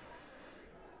people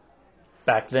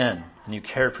back then, and you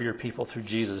cared for your people through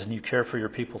Jesus, and you care for your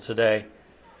people today.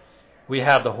 We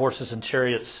have the horses and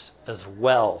chariots as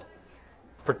well,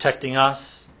 protecting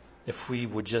us if we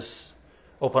would just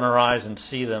open our eyes and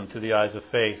see them through the eyes of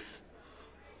faith,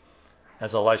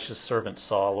 as Elisha's servant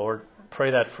saw. Lord,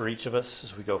 pray that for each of us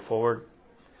as we go forward.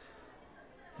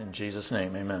 In Jesus'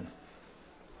 name, amen.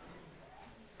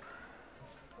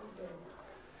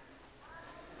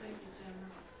 Thank you, Jim.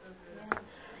 That was so good.